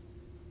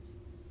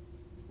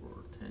for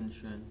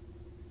tension.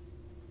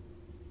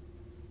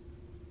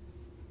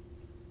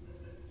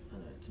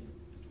 And I think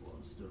it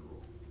wants the rho.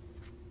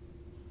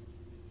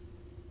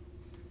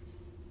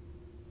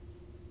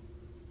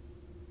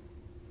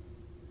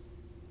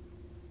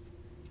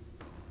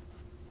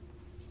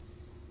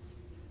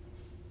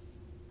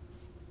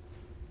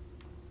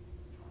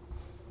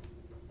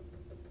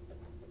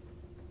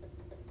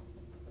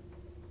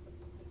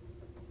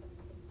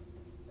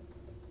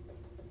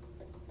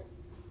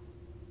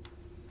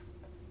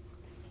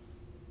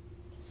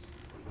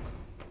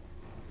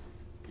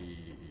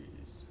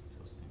 Is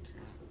just in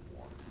case they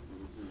want to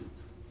use it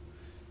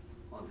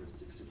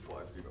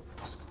 165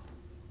 gigapascal.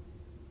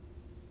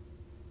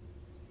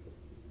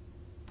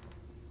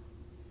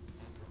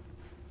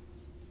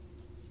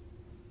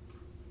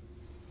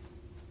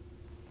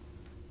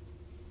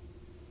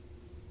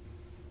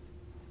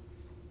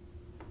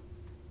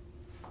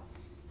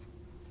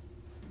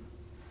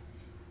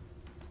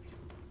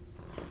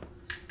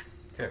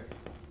 Okay,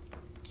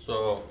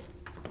 so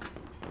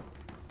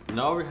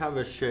now we have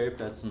a shape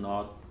that's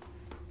not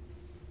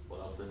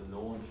one of the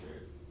known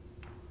shape.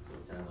 So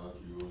we cannot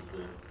use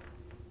the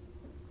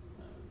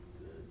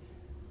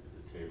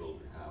table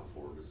we have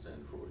for the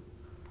centroid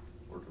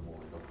or the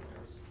moment of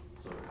inertia.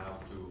 So we have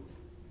to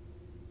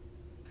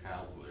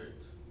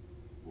calculate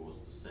both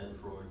the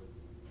centroid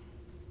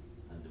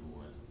and the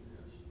moment of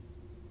inertia.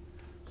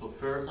 So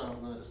first I'm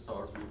going to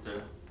start with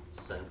the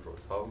centroid.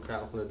 How we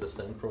calculate the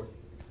centroid?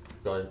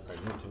 So I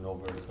need to know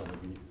where it's going to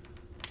be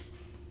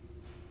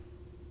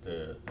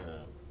the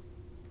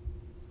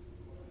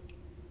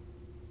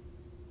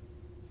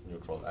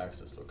neutral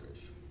axis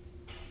location.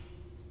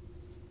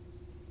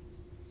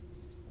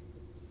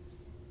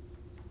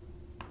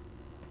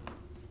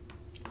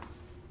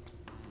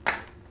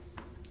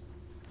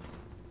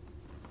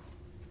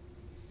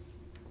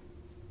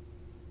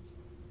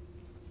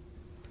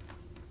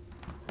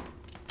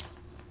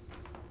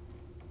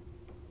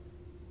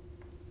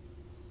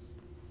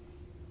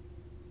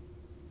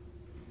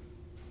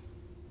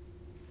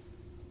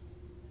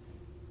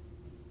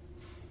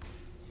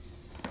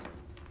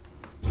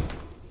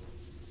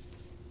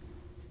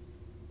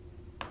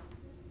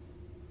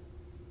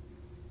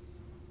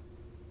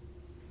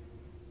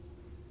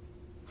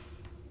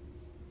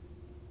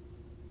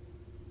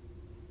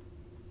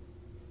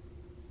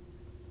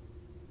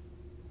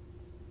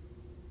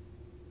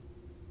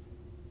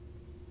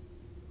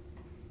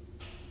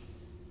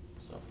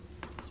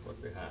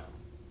 They have.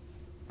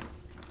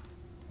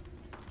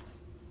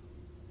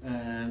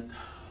 And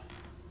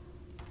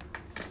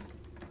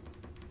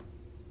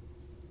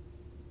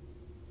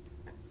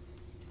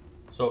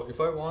so if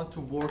I want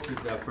to work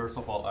with that, first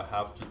of all, I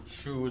have to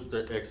choose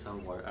the X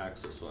and Y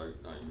axis, so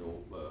I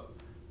know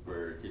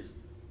where it is.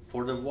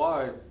 For the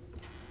Y,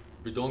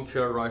 we don't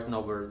care right now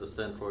where the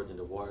centroid in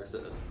the Y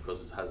axis because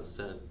it has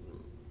a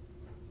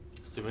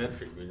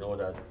symmetry. We know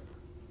that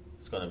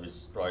it's going to be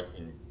right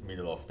in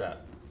middle of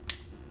that.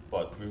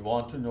 But we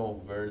want to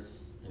know where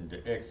it's in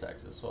the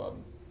X-axis. So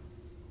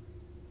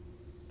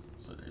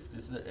if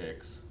this is the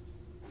X,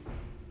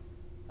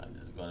 and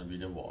this is going to be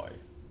the Y.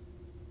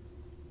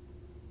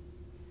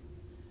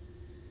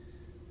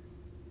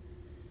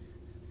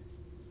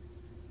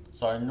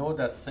 So I know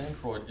that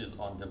centroid is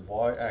on the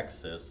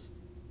Y-axis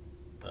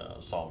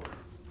somewhere.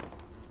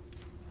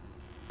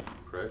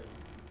 Correct?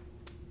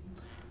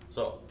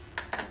 So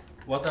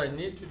what I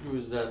need to do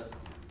is that,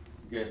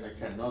 again, I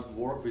cannot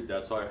work with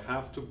that, so I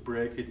have to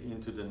break it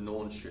into the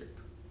known shape.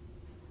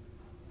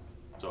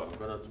 So I'm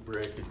going to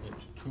break it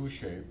into two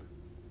shapes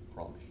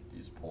from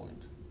this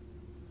point.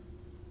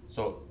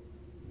 So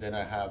then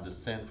I have the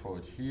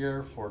centroid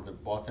here for the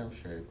bottom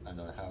shape, and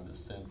I have the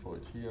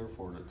centroid here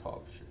for the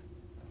top shape.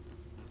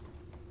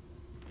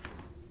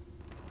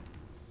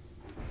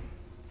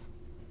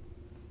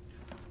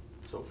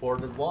 So for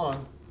the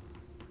one,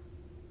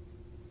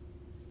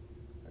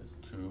 that's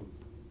 2.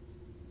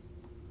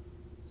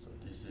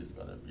 Is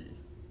going to be,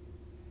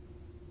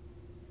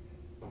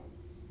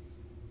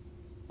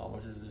 how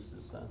much is this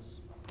distance?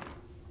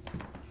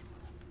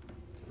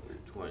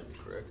 20,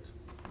 correct?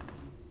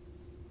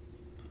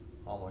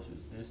 How much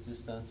is this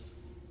distance?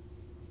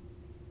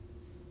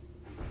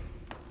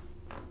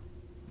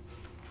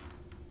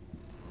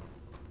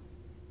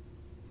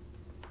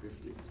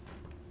 50.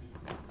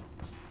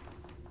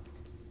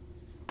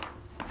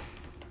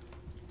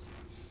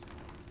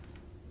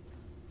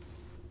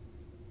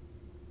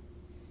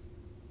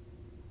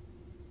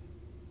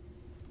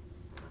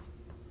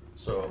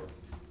 So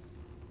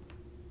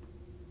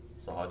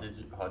how did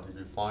you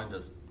find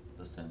the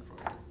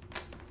centroid?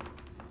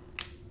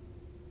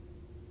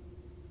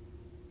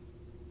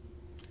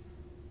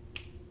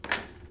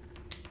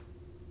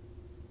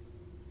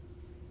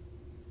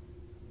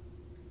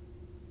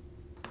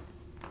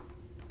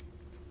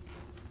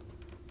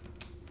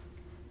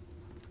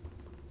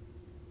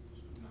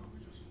 So now we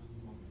just find the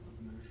moment of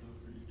inertia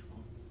for each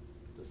one.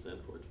 The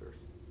centroid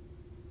first.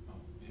 Oh,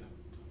 yeah.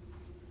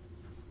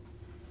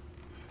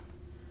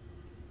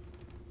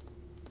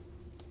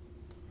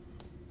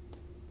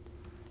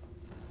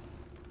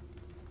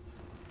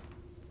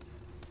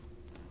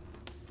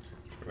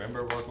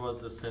 Remember what was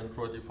the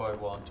centroid if I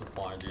want to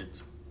find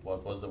it?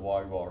 What was the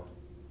y bar?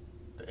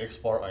 The x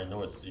bar I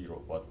know it's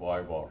 0, but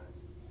y bar.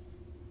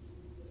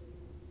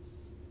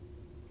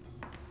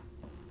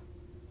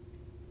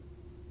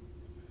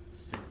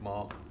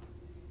 Sigma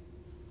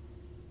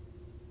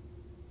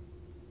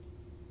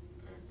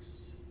X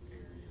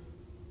area,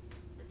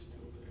 X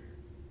tilde area.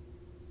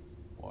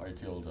 y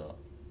tilde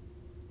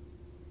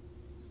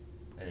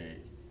a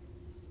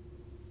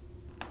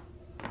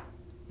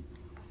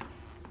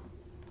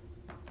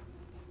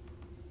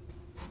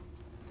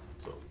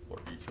so for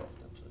each of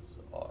them, so it's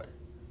I.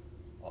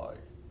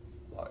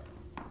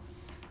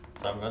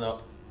 So I'm gonna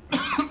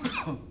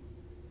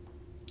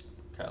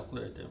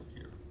calculate them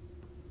here.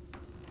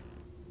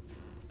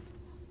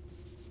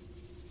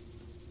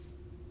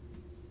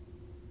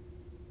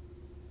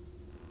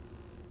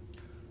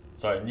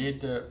 So I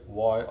need the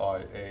yi,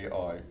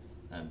 ai,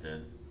 and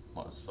then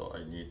so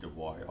I need the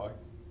yi.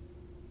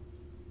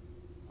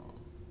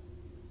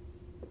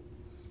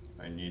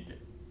 I need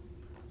it.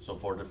 So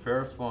for the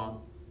first one,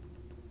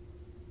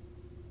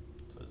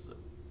 so it's the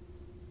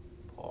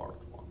part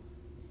one.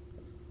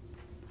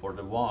 For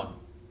the one,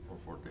 or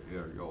for the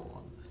area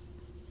one.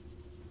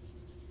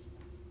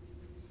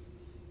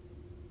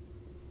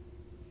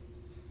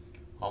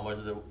 How much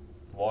is the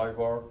y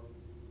bar?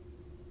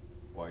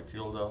 Y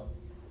tilde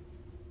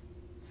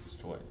is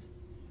 20.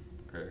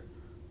 Okay.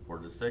 For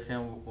the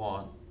second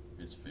one,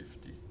 it's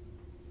 50.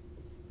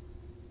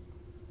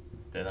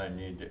 Then I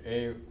need the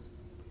ai.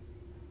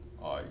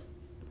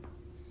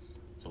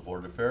 So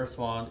for the first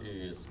one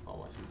is, how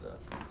much is that?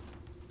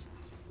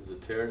 Is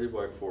it 30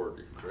 by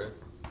 40,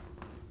 correct?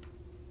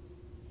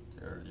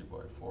 30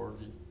 by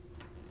 40.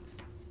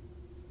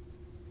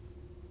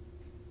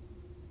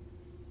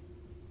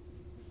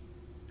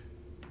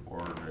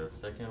 For the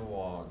second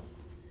one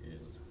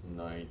is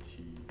 90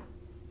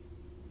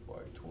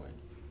 by 20.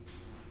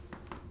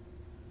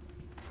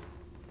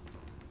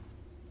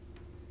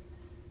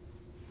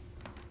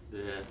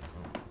 Then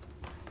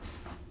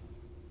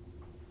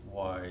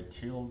y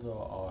tilde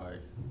I,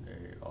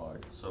 ai.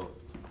 So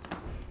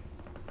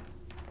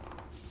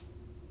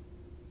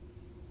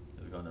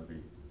it's gonna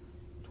be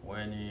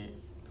 20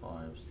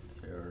 times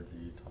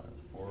 30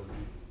 times 40.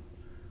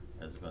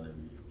 It's gonna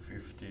be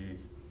 50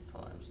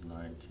 times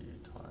 90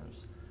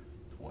 times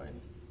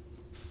 20.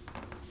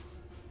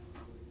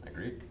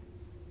 Agree?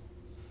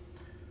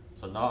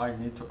 So now I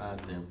need to add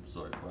them.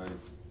 So if I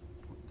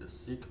put the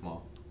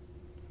sigma,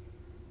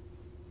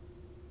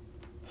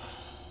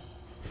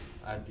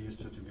 add these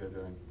two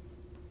together and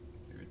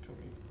give it to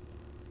me.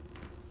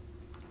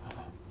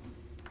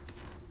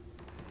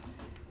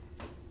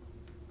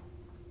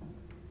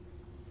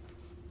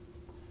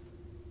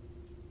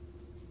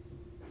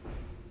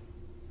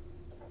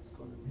 It's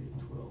going to be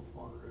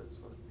 1200, it's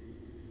going to be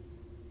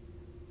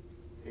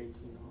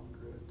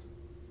 1800.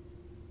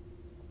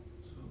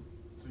 So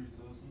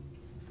 3,000.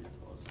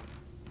 3,000.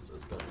 So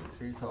it's going to be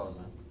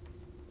 3,000.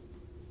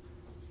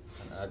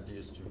 And add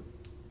these two.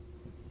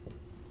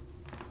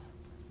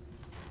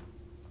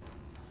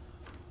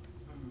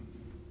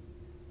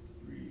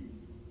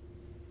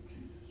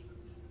 Jesus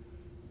Christ.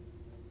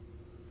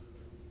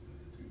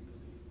 3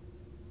 million.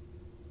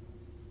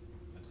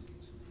 That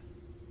doesn't seem right.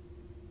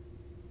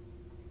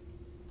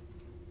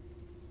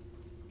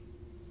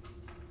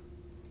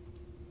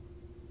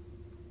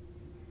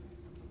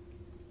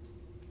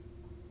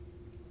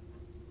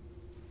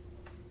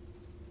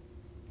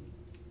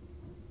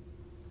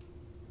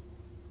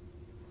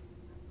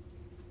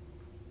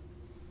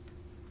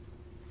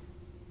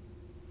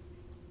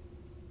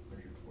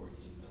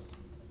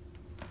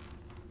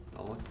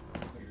 How much?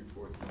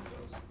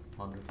 114,000.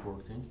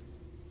 114?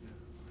 Yeah, I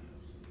have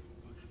some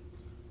question.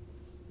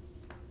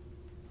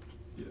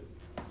 Yeah.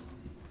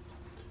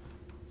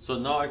 So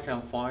now I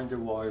can find the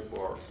y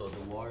bar. So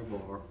the y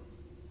bar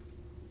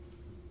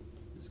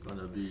is going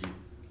to be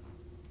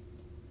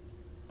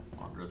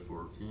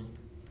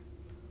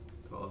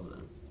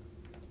 114,000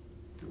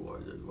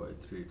 divided by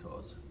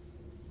 3,000.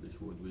 This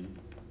would be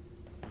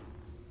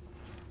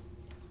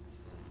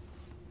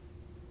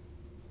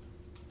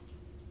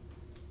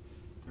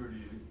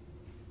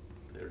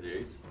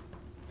 38.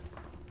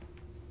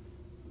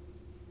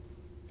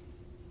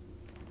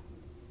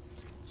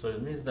 So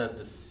it means that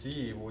the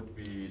C would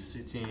be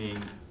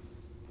sitting,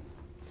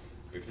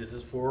 if this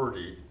is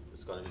 40,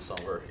 it's going to be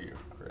somewhere here,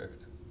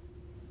 correct?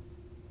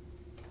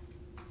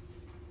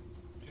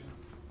 Yeah.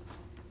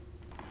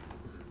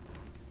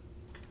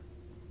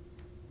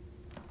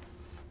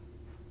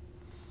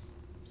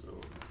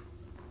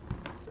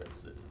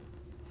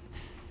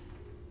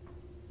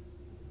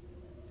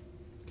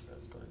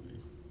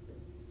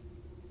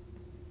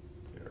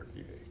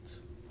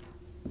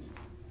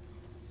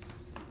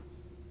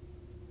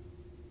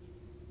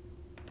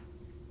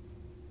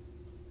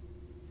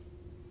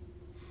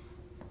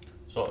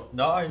 So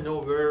now I know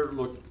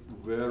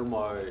where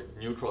my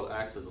neutral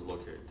axis is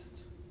located.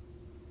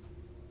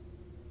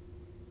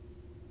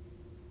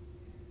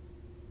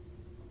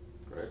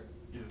 Right?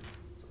 Yeah.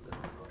 So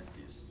let me write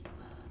this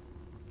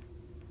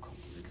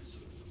completely so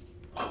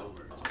I know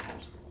where it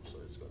comes from. So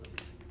it's gonna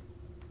be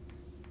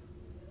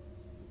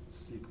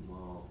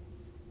sigma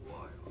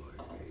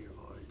yi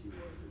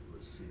divided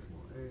with sigma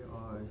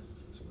ai.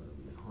 It's gonna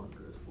be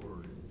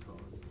 140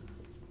 times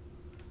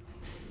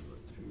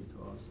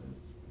 3,000,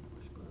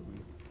 which is gonna be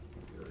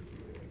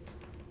 38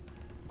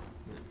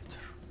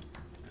 millimeter.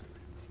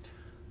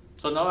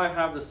 So now I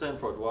have the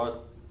centroid.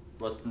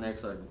 What's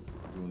next I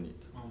do need?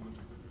 Moment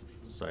of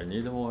inertia. So I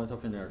need a moment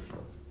of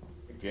inertia.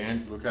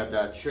 Again, look at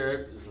that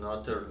shape. It's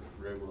not a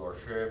regular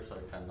shape, so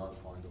I cannot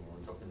find the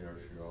moment of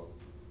inertia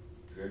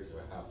directly.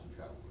 I have to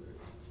calculate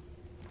it.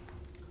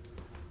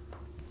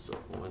 So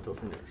moment of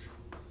inertia.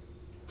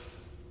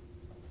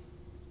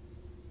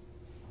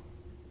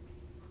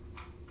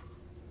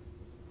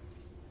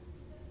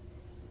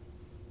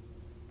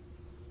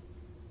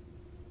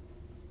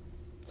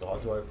 So how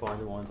do I find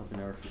the moment of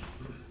inertia?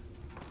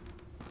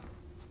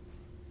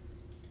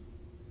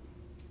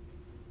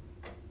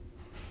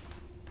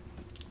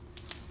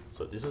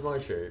 So this is my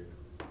shape.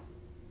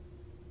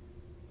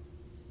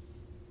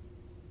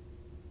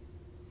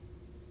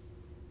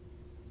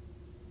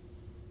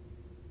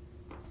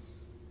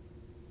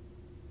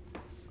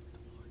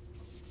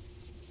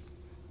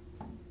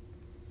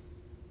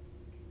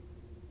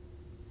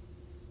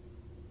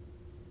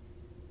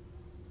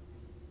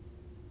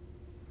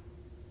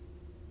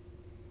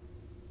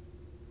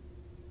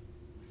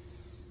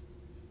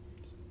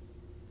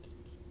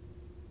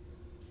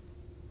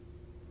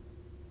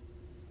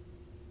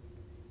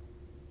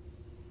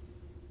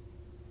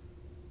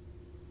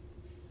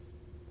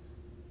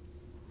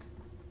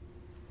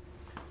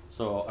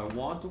 So I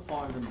want to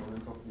find the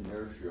moment of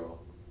inertia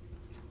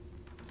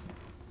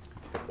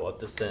about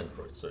the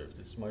centroid. So if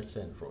this is my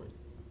centroid,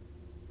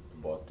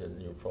 about the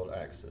neutral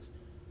axis,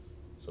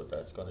 so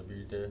that's going to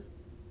be the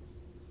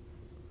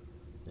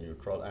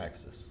neutral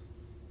axis.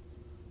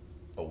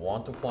 I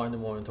want to find the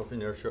moment of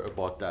inertia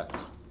about that.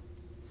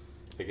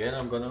 Again,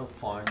 I'm going to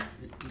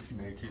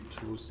make it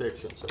two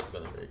sections. So I'm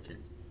going to make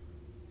it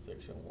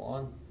section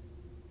 1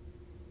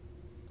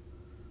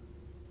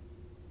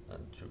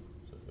 and 2.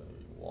 So it's going to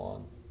be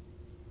 1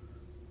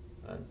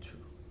 and 2.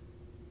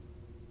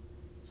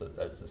 So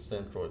that's the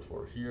centroid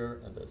for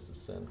here, and that's the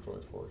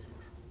centroid for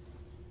here.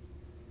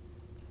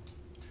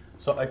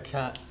 So I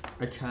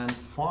can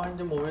find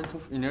the moment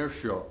of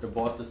inertia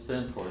about the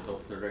centroid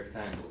of the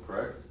rectangle,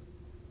 correct?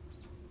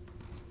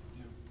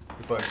 Yeah.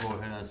 If I go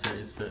ahead and say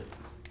it's a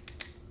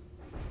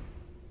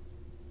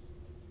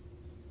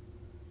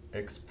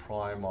x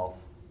prime of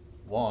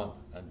 1,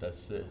 and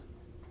that's the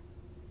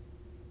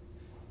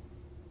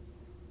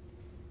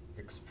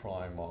x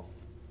prime of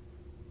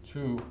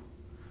 2,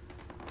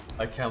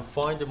 I can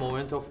find the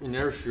moment of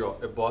inertia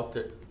about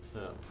the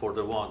for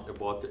the 1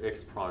 about the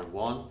x prime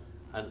 1,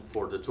 and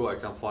for the 2 I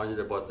can find it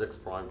about x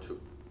prime 2.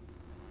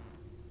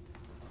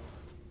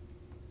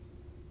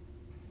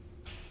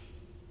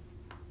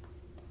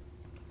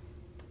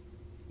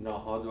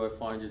 Now how do I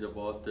find it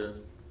about the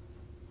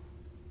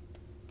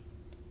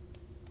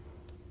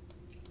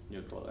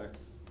neutral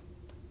axis?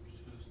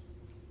 Just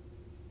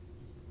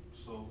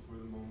solve for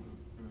the moment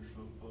of inertia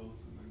of both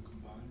and then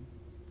combine.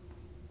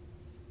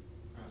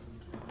 Rather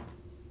than total.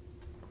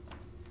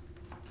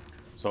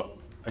 So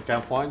I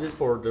can find it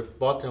for the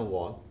bottom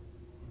one.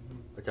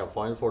 I can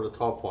find it for the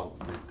top one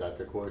with that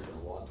equation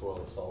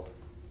 1/12 of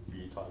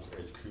b times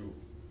h cubed.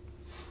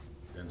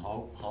 Then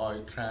how I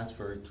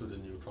transfer it to the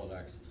neutral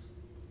axis?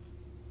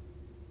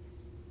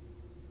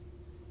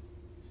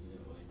 Isn't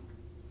it like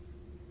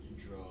you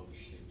draw the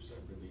shape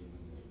separately and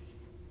then like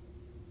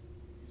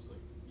use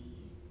like B,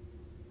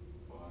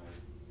 Y,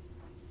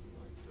 from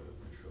like the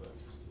neutral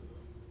axis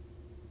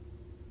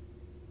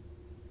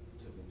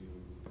to the new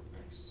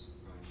x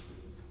prime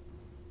cube.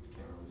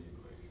 Can't remember the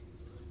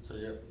equations. So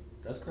yeah,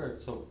 that's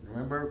correct. So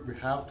remember, we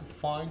have to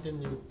find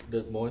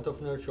the moment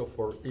of inertia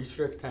for each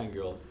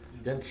rectangle,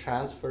 then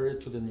transfer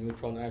it to the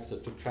neutral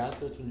axis. To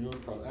transfer to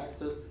neutral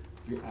axis,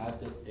 we add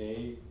the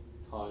a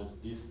times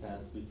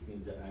distance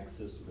between the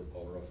axis to the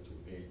power of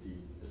 2ad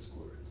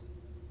squared.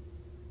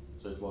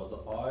 So it was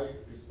I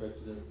respect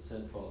to the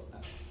central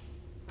axis,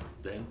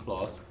 then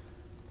plus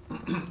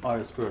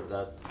I squared,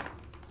 that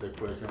the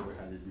equation we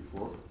had it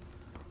before.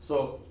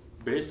 So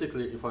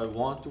basically, if I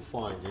want to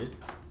find it,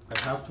 I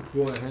have to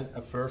go ahead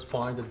and first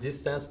find the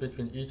distance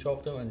between each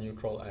of them and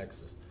neutral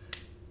axis.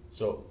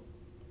 So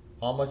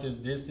how much is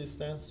this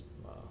distance?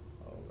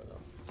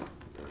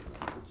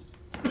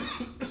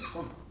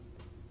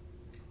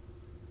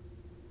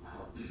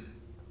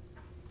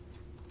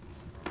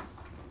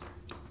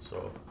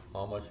 So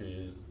how much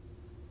is,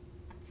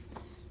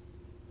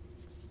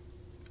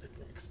 let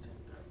me extend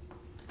that.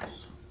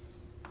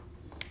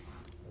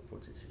 I'll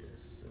put it here,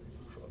 this is the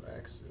neutral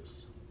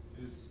axis.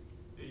 It's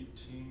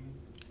 18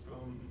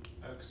 from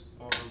x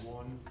bar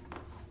 1,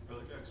 or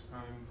like x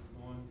prime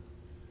 1,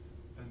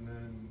 and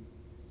then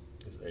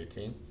is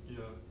 18. Yeah,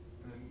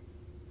 and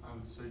I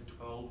would say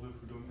 12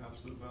 if we're doing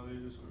absolute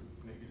values, or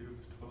negative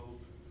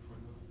 12 if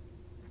we're not.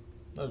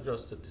 No,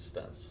 just the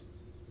distance.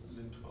 And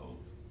then 12.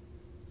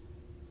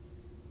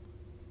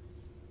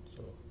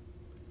 So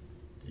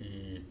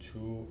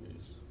D2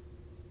 is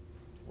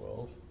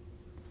 12.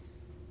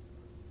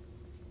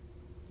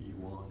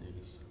 D1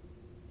 is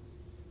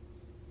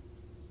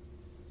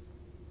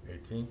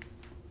 18.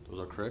 Those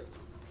are correct.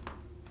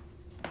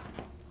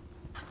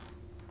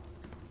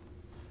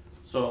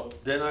 So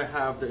then I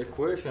have the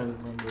equation,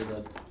 remember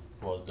that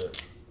was the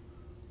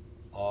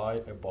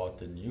I about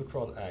the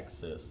neutral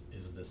axis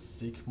is the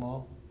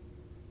sigma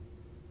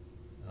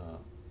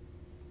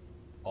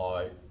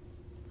I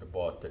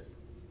about the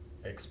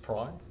x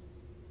prime,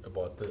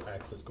 about the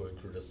axis going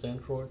through the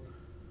centroid,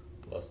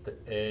 plus the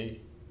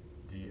A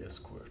d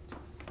squared.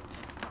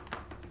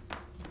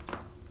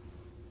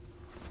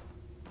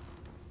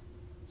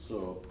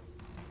 So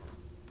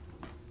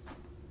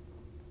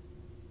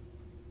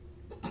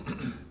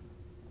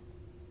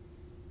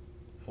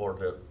for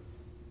the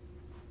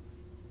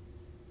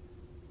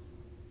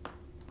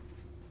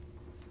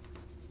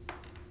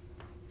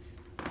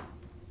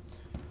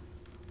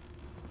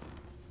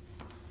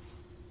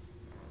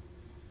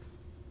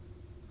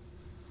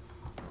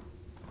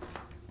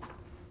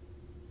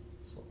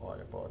I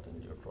about the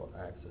neutral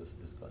axis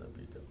is going to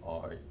be the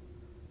I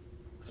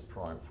x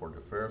prime for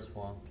the first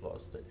one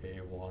plus the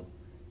A1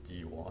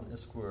 D1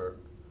 squared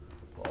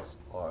plus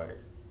I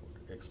for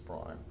the x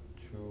prime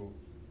 2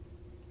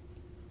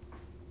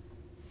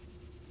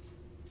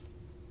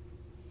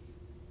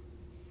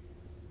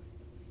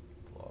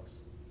 plus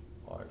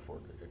I for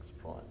the x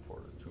prime for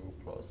the 2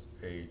 plus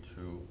A2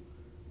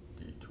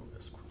 D2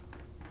 squared.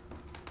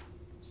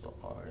 So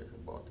I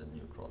about the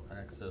neutral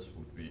axis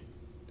would be,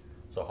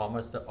 so how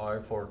much the I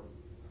for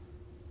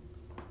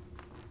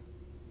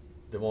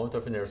the moment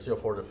of inertia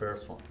for the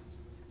first one?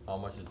 How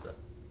much is that?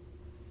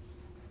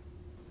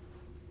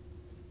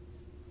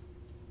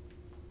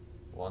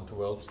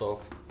 1/12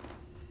 of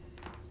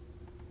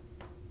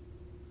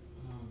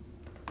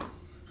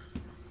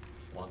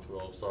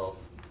 1/12 of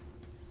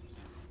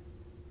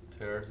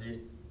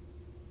 30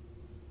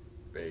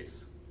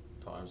 base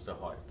times the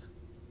height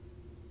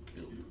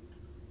cubed.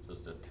 So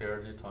it's the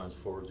 30 times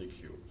 40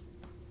 cubed,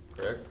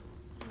 correct?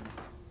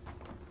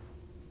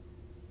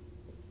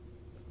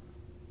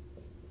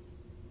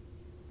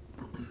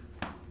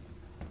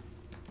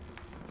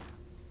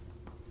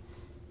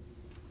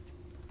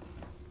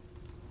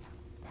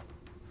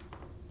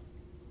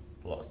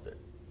 Plus the,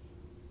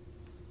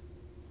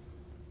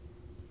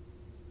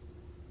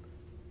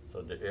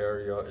 so the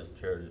area is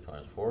 30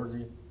 times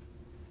 40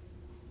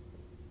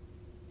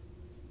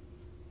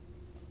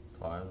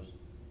 times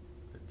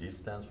the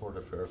distance for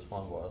the first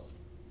one was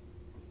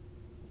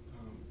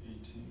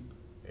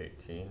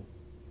 18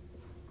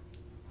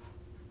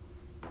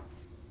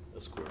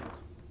 squared.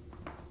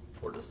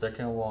 For the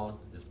second one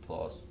is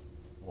plus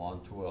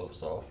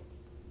 1/12 of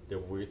the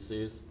width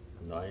is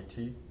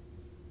 90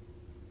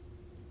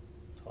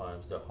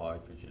 times the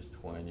height, which is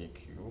 20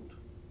 cubed,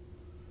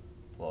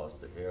 plus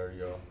the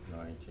area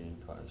 19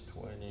 times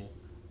 20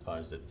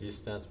 times the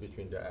distance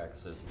between the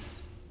axes is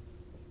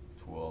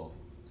 12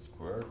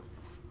 squared.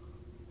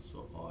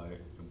 So I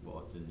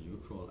about the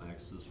neutral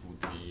axis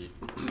would be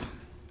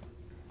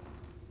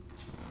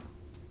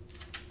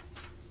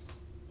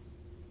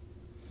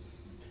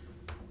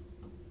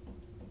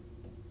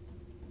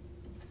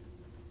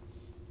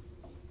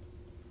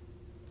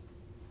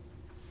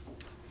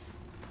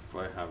if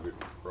I have it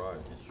right,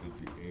 it should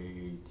be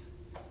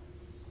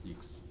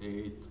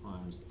 868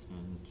 times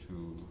 10 to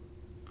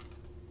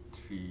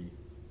 3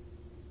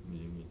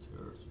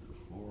 millimeters to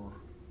 4,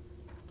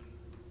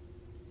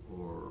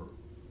 or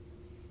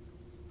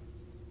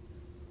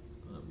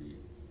gonna be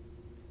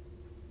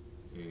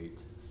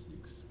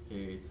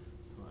 868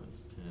 times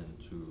 10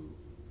 to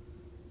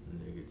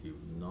negative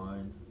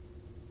 9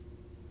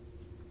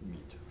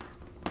 meter.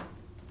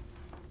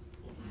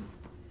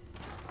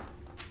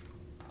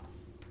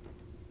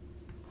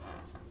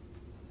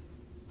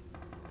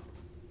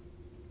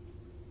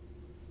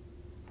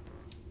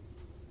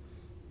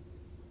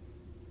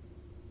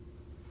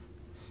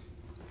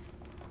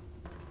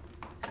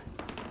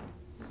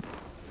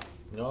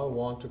 Now I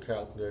want to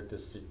calculate the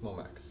sigma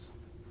max.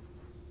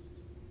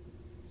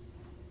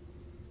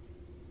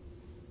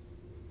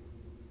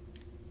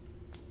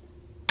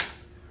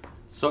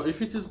 So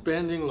if it is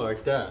bending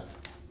like that,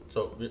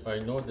 so I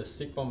know the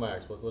sigma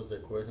max. What was the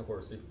equation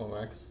for sigma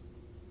max?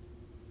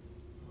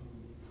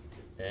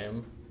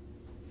 M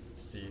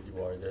C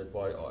divided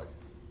by I,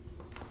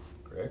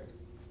 correct?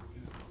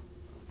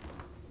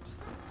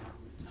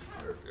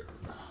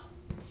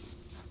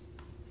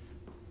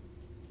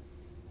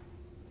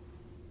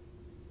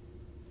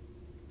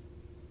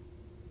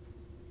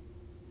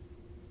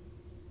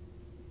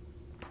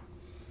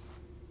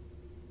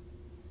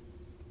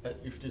 And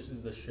if this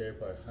is the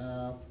shape I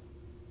have,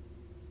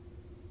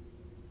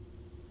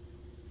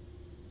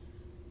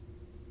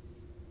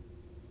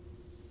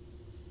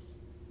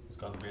 it's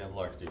going to be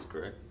like this,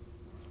 correct?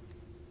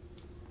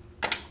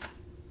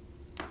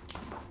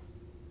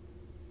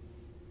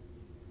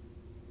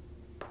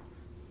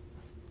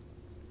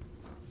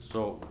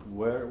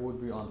 where would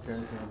be on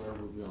tension, where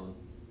would be on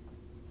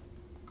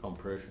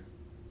compression?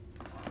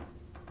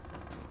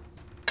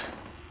 The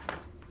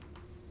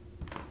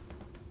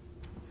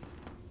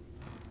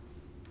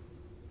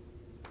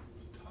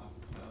top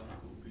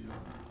half will be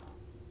on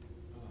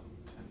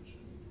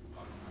tension,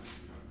 bottom half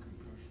will be on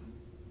compression.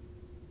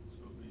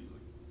 So it'll be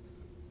like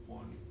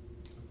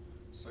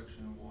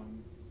section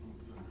 1 will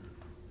be under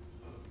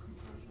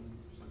compression,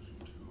 section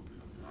 2 will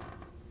be under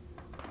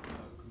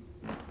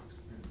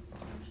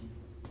tension.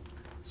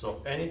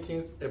 So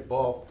anything's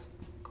above,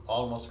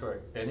 almost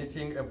correct,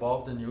 anything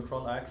above the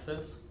neutral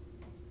axis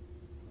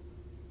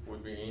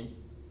would be in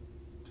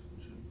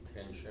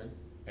tension.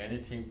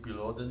 Anything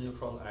below the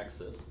neutral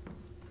axis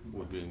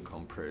would be in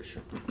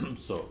compression.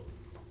 So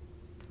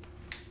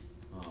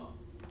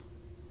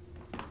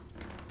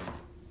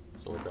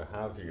what I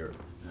have here,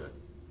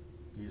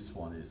 this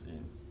one is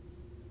in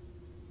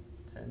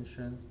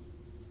tension,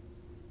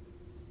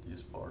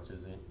 this part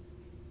is in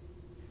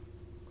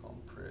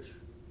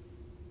compression.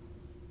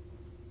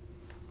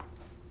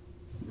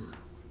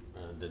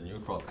 And the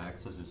neutral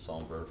axis is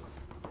somewhere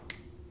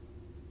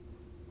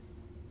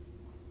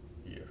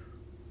here,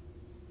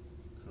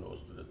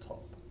 close to the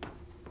top.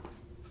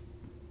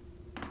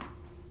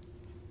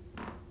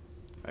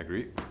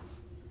 Agree?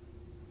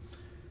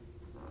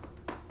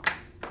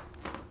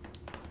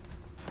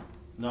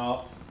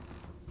 Now,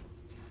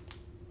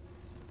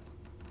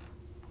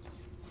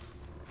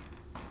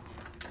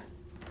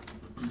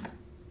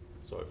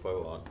 so if I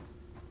want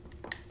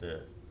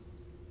the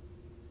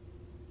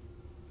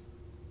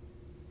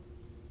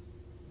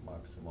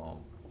maximum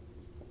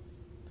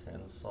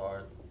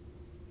tensile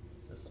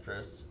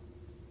stress,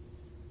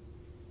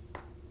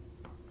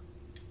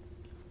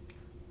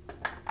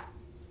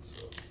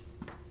 so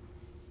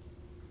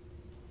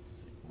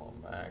sigma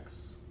max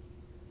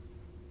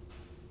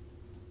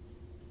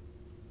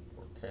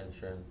for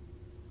tension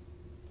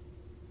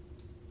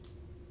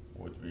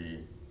would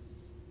be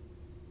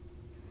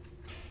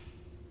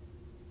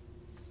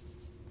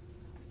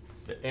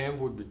the M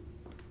would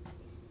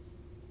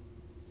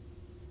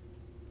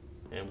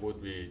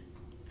be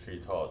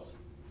 3000.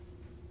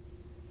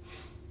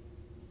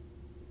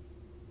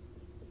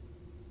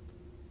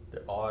 The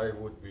I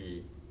would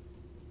be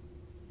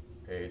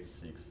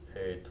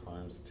 868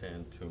 times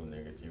 10 to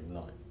negative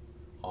 9.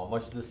 How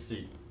much the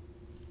C?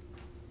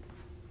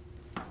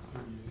 38.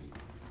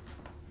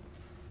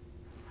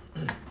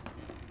 Or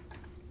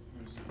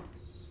is it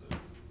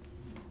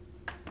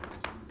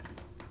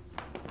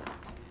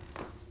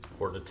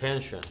For the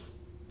tension,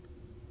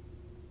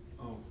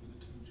 oh, for the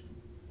tension,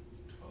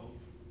 12.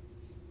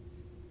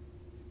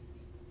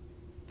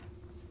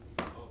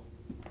 Oh,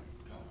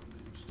 God, I'm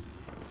used to it.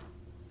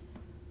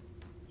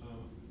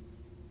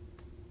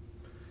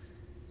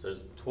 so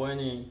it's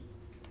 20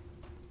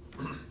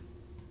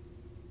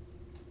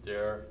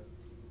 there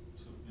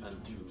So it'd be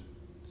and 2. 22.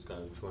 It's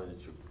going to be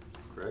 22,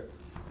 correct?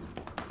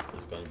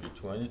 It's going to be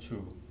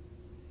 22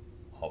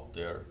 up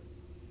there,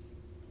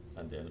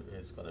 and then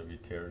it's going to be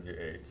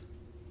 38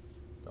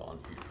 down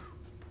here.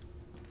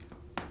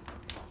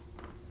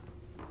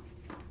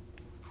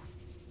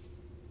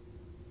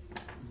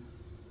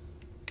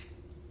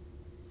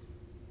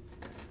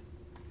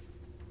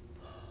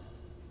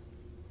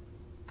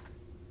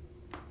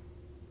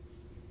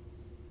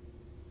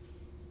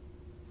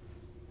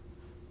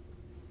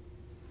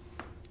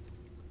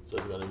 So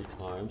it's going to be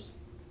times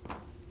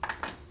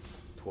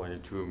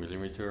 22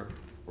 millimeter,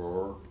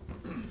 or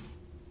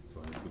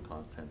 22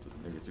 times 10 to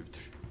the negative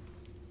 3.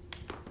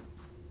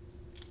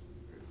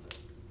 Where is that?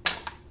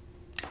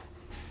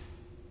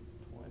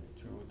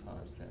 22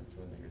 times 10 to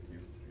the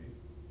negative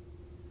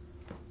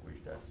 3, which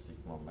that's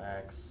sigma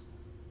max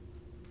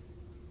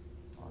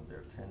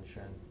under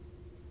tension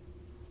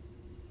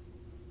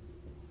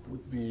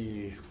would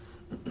be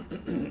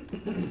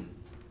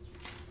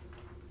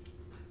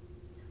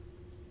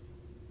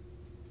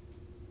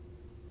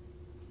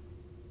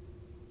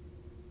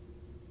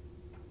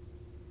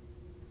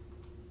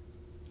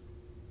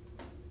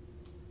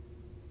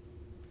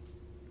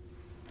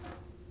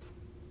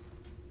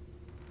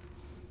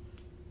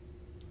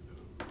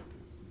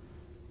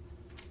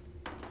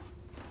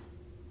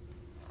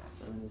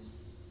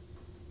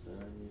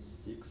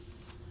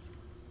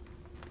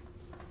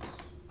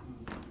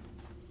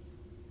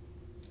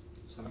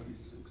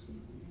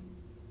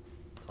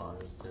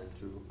times 10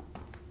 to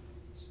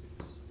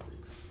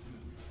 6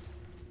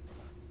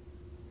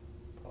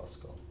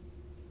 Pascal.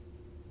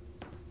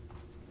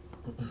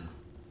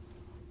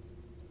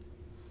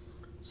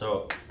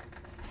 So,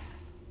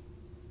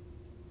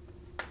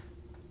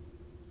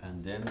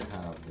 and then we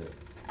have the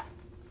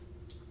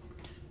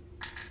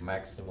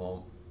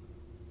maximum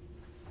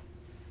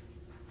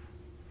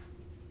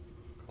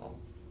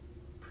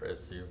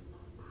compressive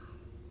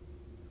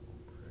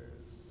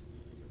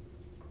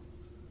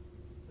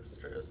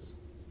stress.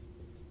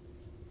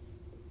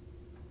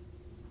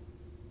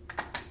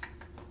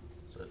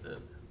 So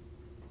the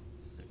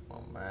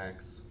sigma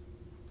max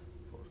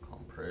for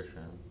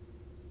compression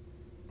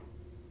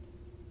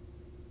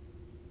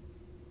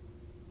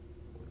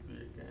would be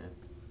again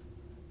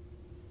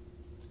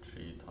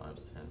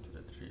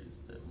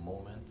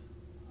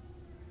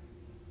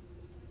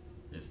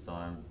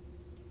time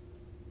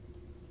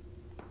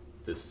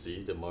the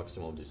C, the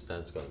maximum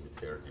distance, is going to be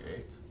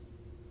 38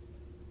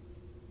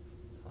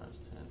 times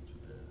 10 to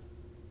the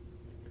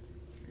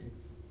 -3,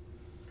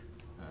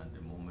 and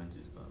the moment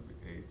is going to be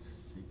 8,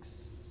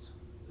 6,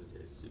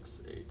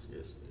 8,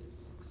 yes, 8,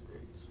 6,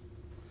 8,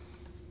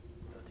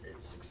 not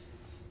 8, 6, 6,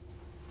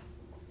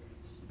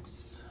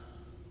 6,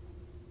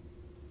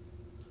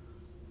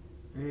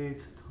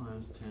 8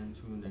 times 10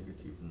 to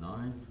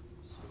 -9,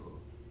 so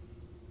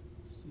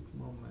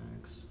sigma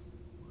max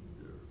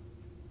under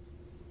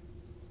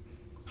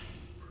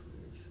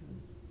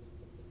compression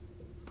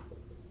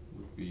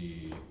would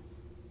be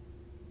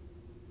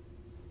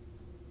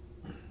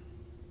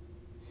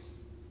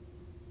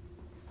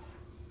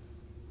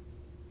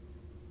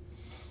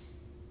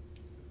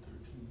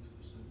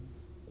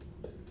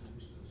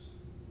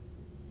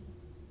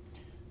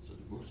so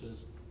the book says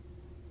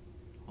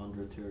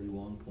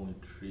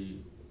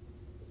 131.3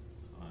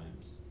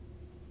 times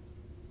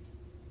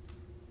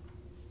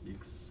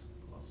 6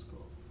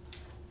 Pascal.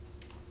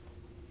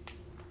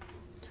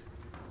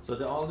 So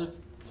the only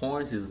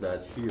point is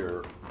that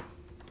here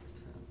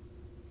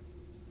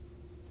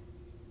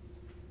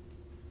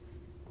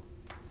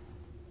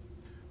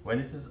when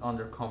it is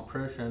under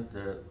compression,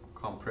 the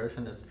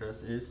compression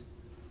stress is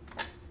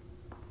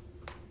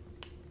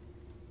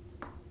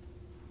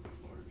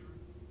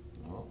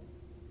no,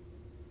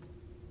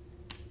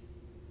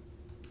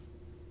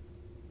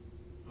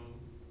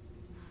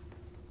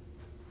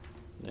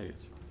 negative.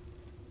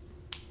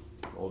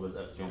 Always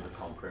assume the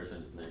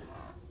compression is negative.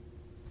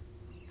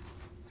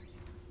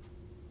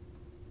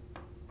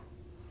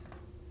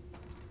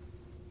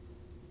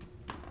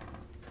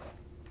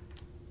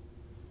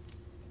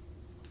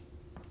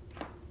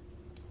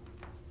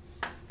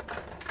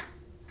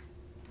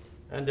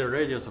 And the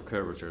radius of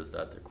curvature is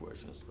that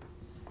equation. So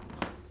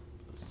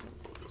it's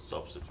simple. Just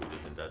substitute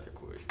it in that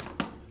equation.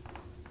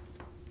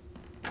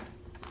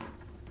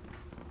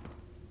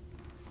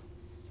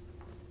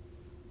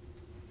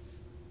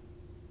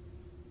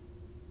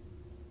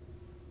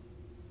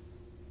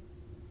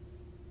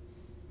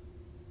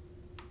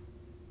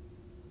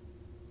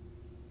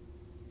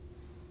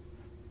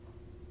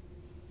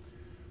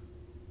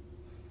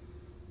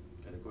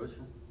 Any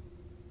question?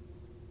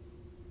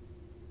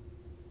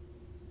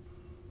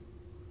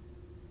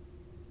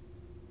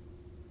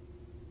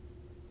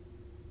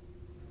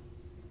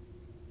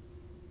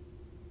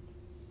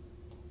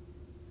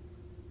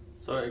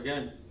 So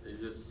again,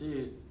 you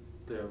see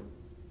the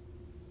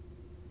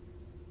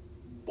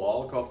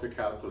bulk of the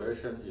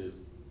calculation is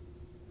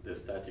the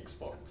statics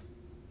part.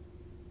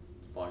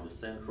 Find the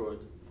centroid,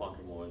 find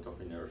the moment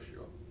of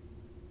inertia.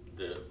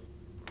 The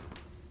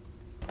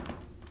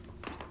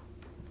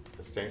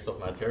strength of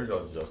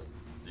material is just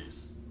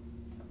this.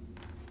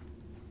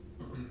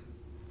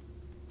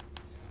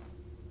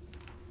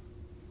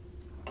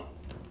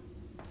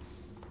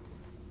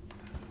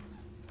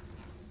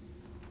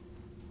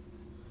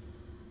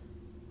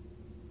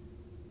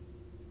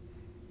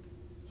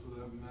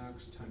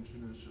 Max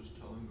tension is just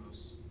telling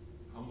us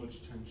how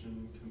much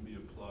tension can be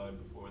applied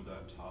before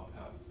that top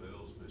half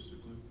fails,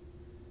 basically.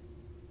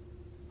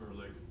 Or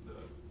like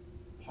the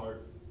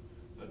part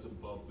that's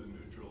above the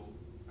neutral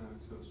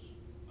axis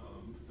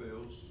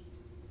fails.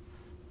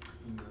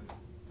 And then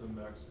the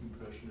max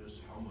compression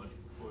is how much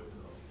before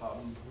the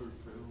bottom part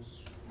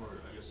fails. Or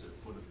I guess it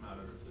wouldn't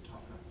matter if the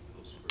top half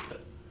fails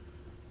first.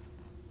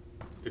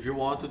 If you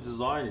want to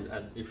design it,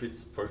 and if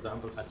it's, for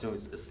example, assume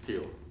it's a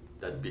steel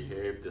that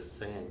behave the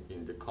same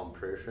in the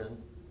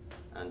compression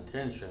and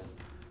tension,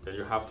 then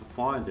you have to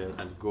find them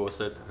and go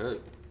say, hey,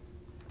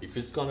 if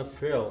it's gonna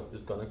fail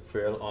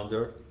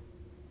under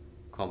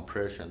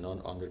compression,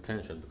 not under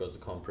tension, because the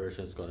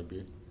compression is gonna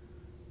be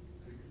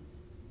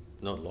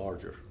not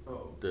larger.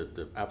 Oh.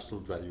 The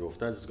absolute value of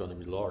that is gonna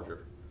be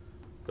larger.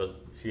 Because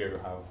here you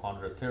have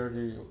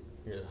 130,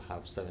 here you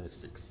have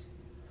 76.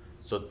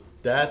 So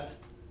that,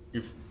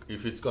 if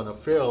it's gonna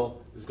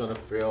fail, it's gonna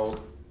fail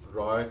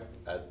right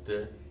at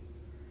the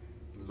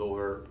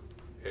lower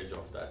edge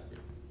of that beam.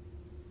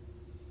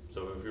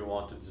 So if you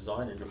want to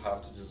design it, you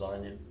have to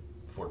design it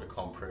for the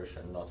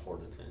compression, not for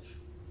the tension.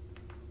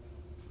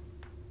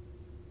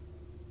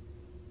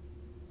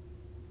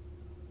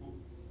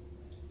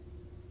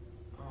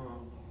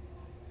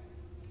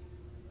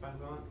 I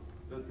thought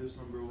that this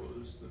number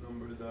was the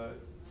number that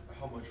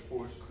how much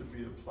force could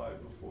be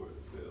applied before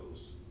it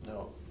fails.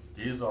 No,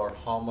 these are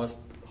how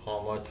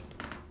much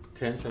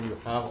tension you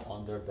have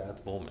under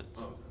that moment.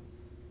 Okay.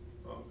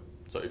 Okay.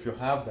 So if you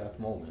have that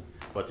moment,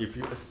 but if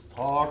you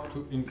start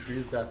to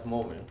increase that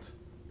moment,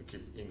 you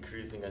keep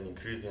increasing and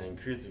increasing and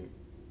increasing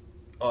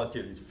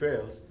until it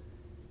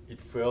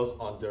fails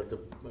under the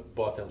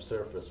bottom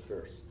surface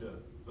first. Yeah,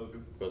 okay.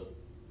 Because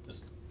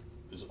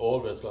it's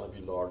always going to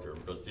be larger,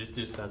 because this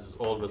distance is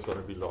always going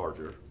to be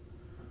larger.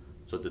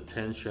 So the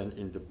tension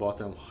in the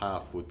bottom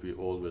half would be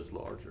always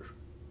larger.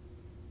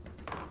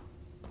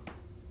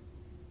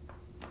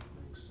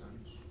 Makes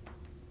sense.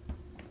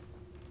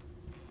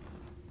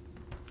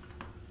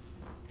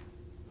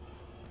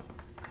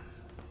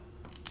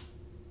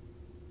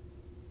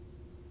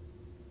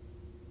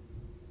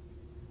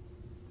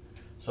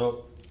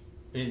 So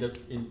in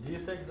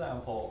this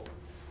example,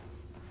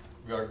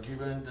 we are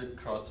given the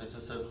cross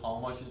section, said how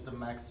much is the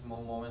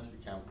maximum moment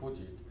we can put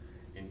it.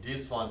 In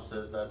this one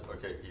says that,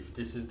 okay, if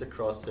this is the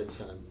cross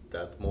section at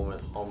that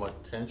moment, how much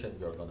tension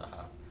you're gonna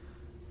have.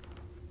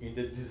 In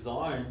the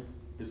design,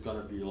 it's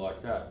gonna be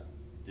like that.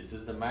 This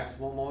is the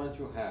maximum moment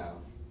you have.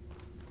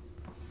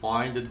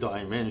 Find the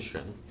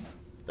dimension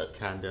that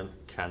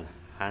can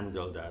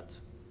handle that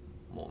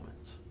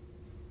moment.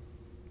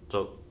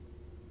 So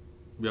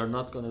we are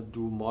not gonna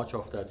do much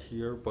of that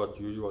here, but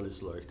usually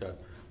it's like that.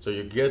 So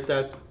you get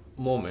that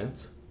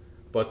moment,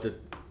 but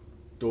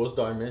those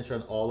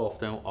dimensions, all of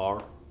them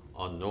are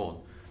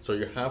unknown. So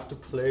you have to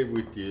play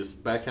with this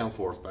back and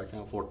forth,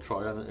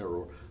 trial and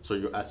error. So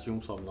you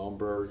assume some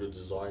number, you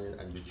design it,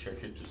 and you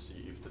check it to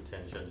see if the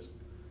tension is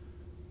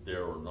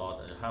there or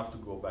not. And you have to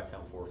go back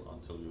and forth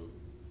until you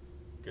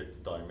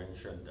get the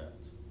dimension that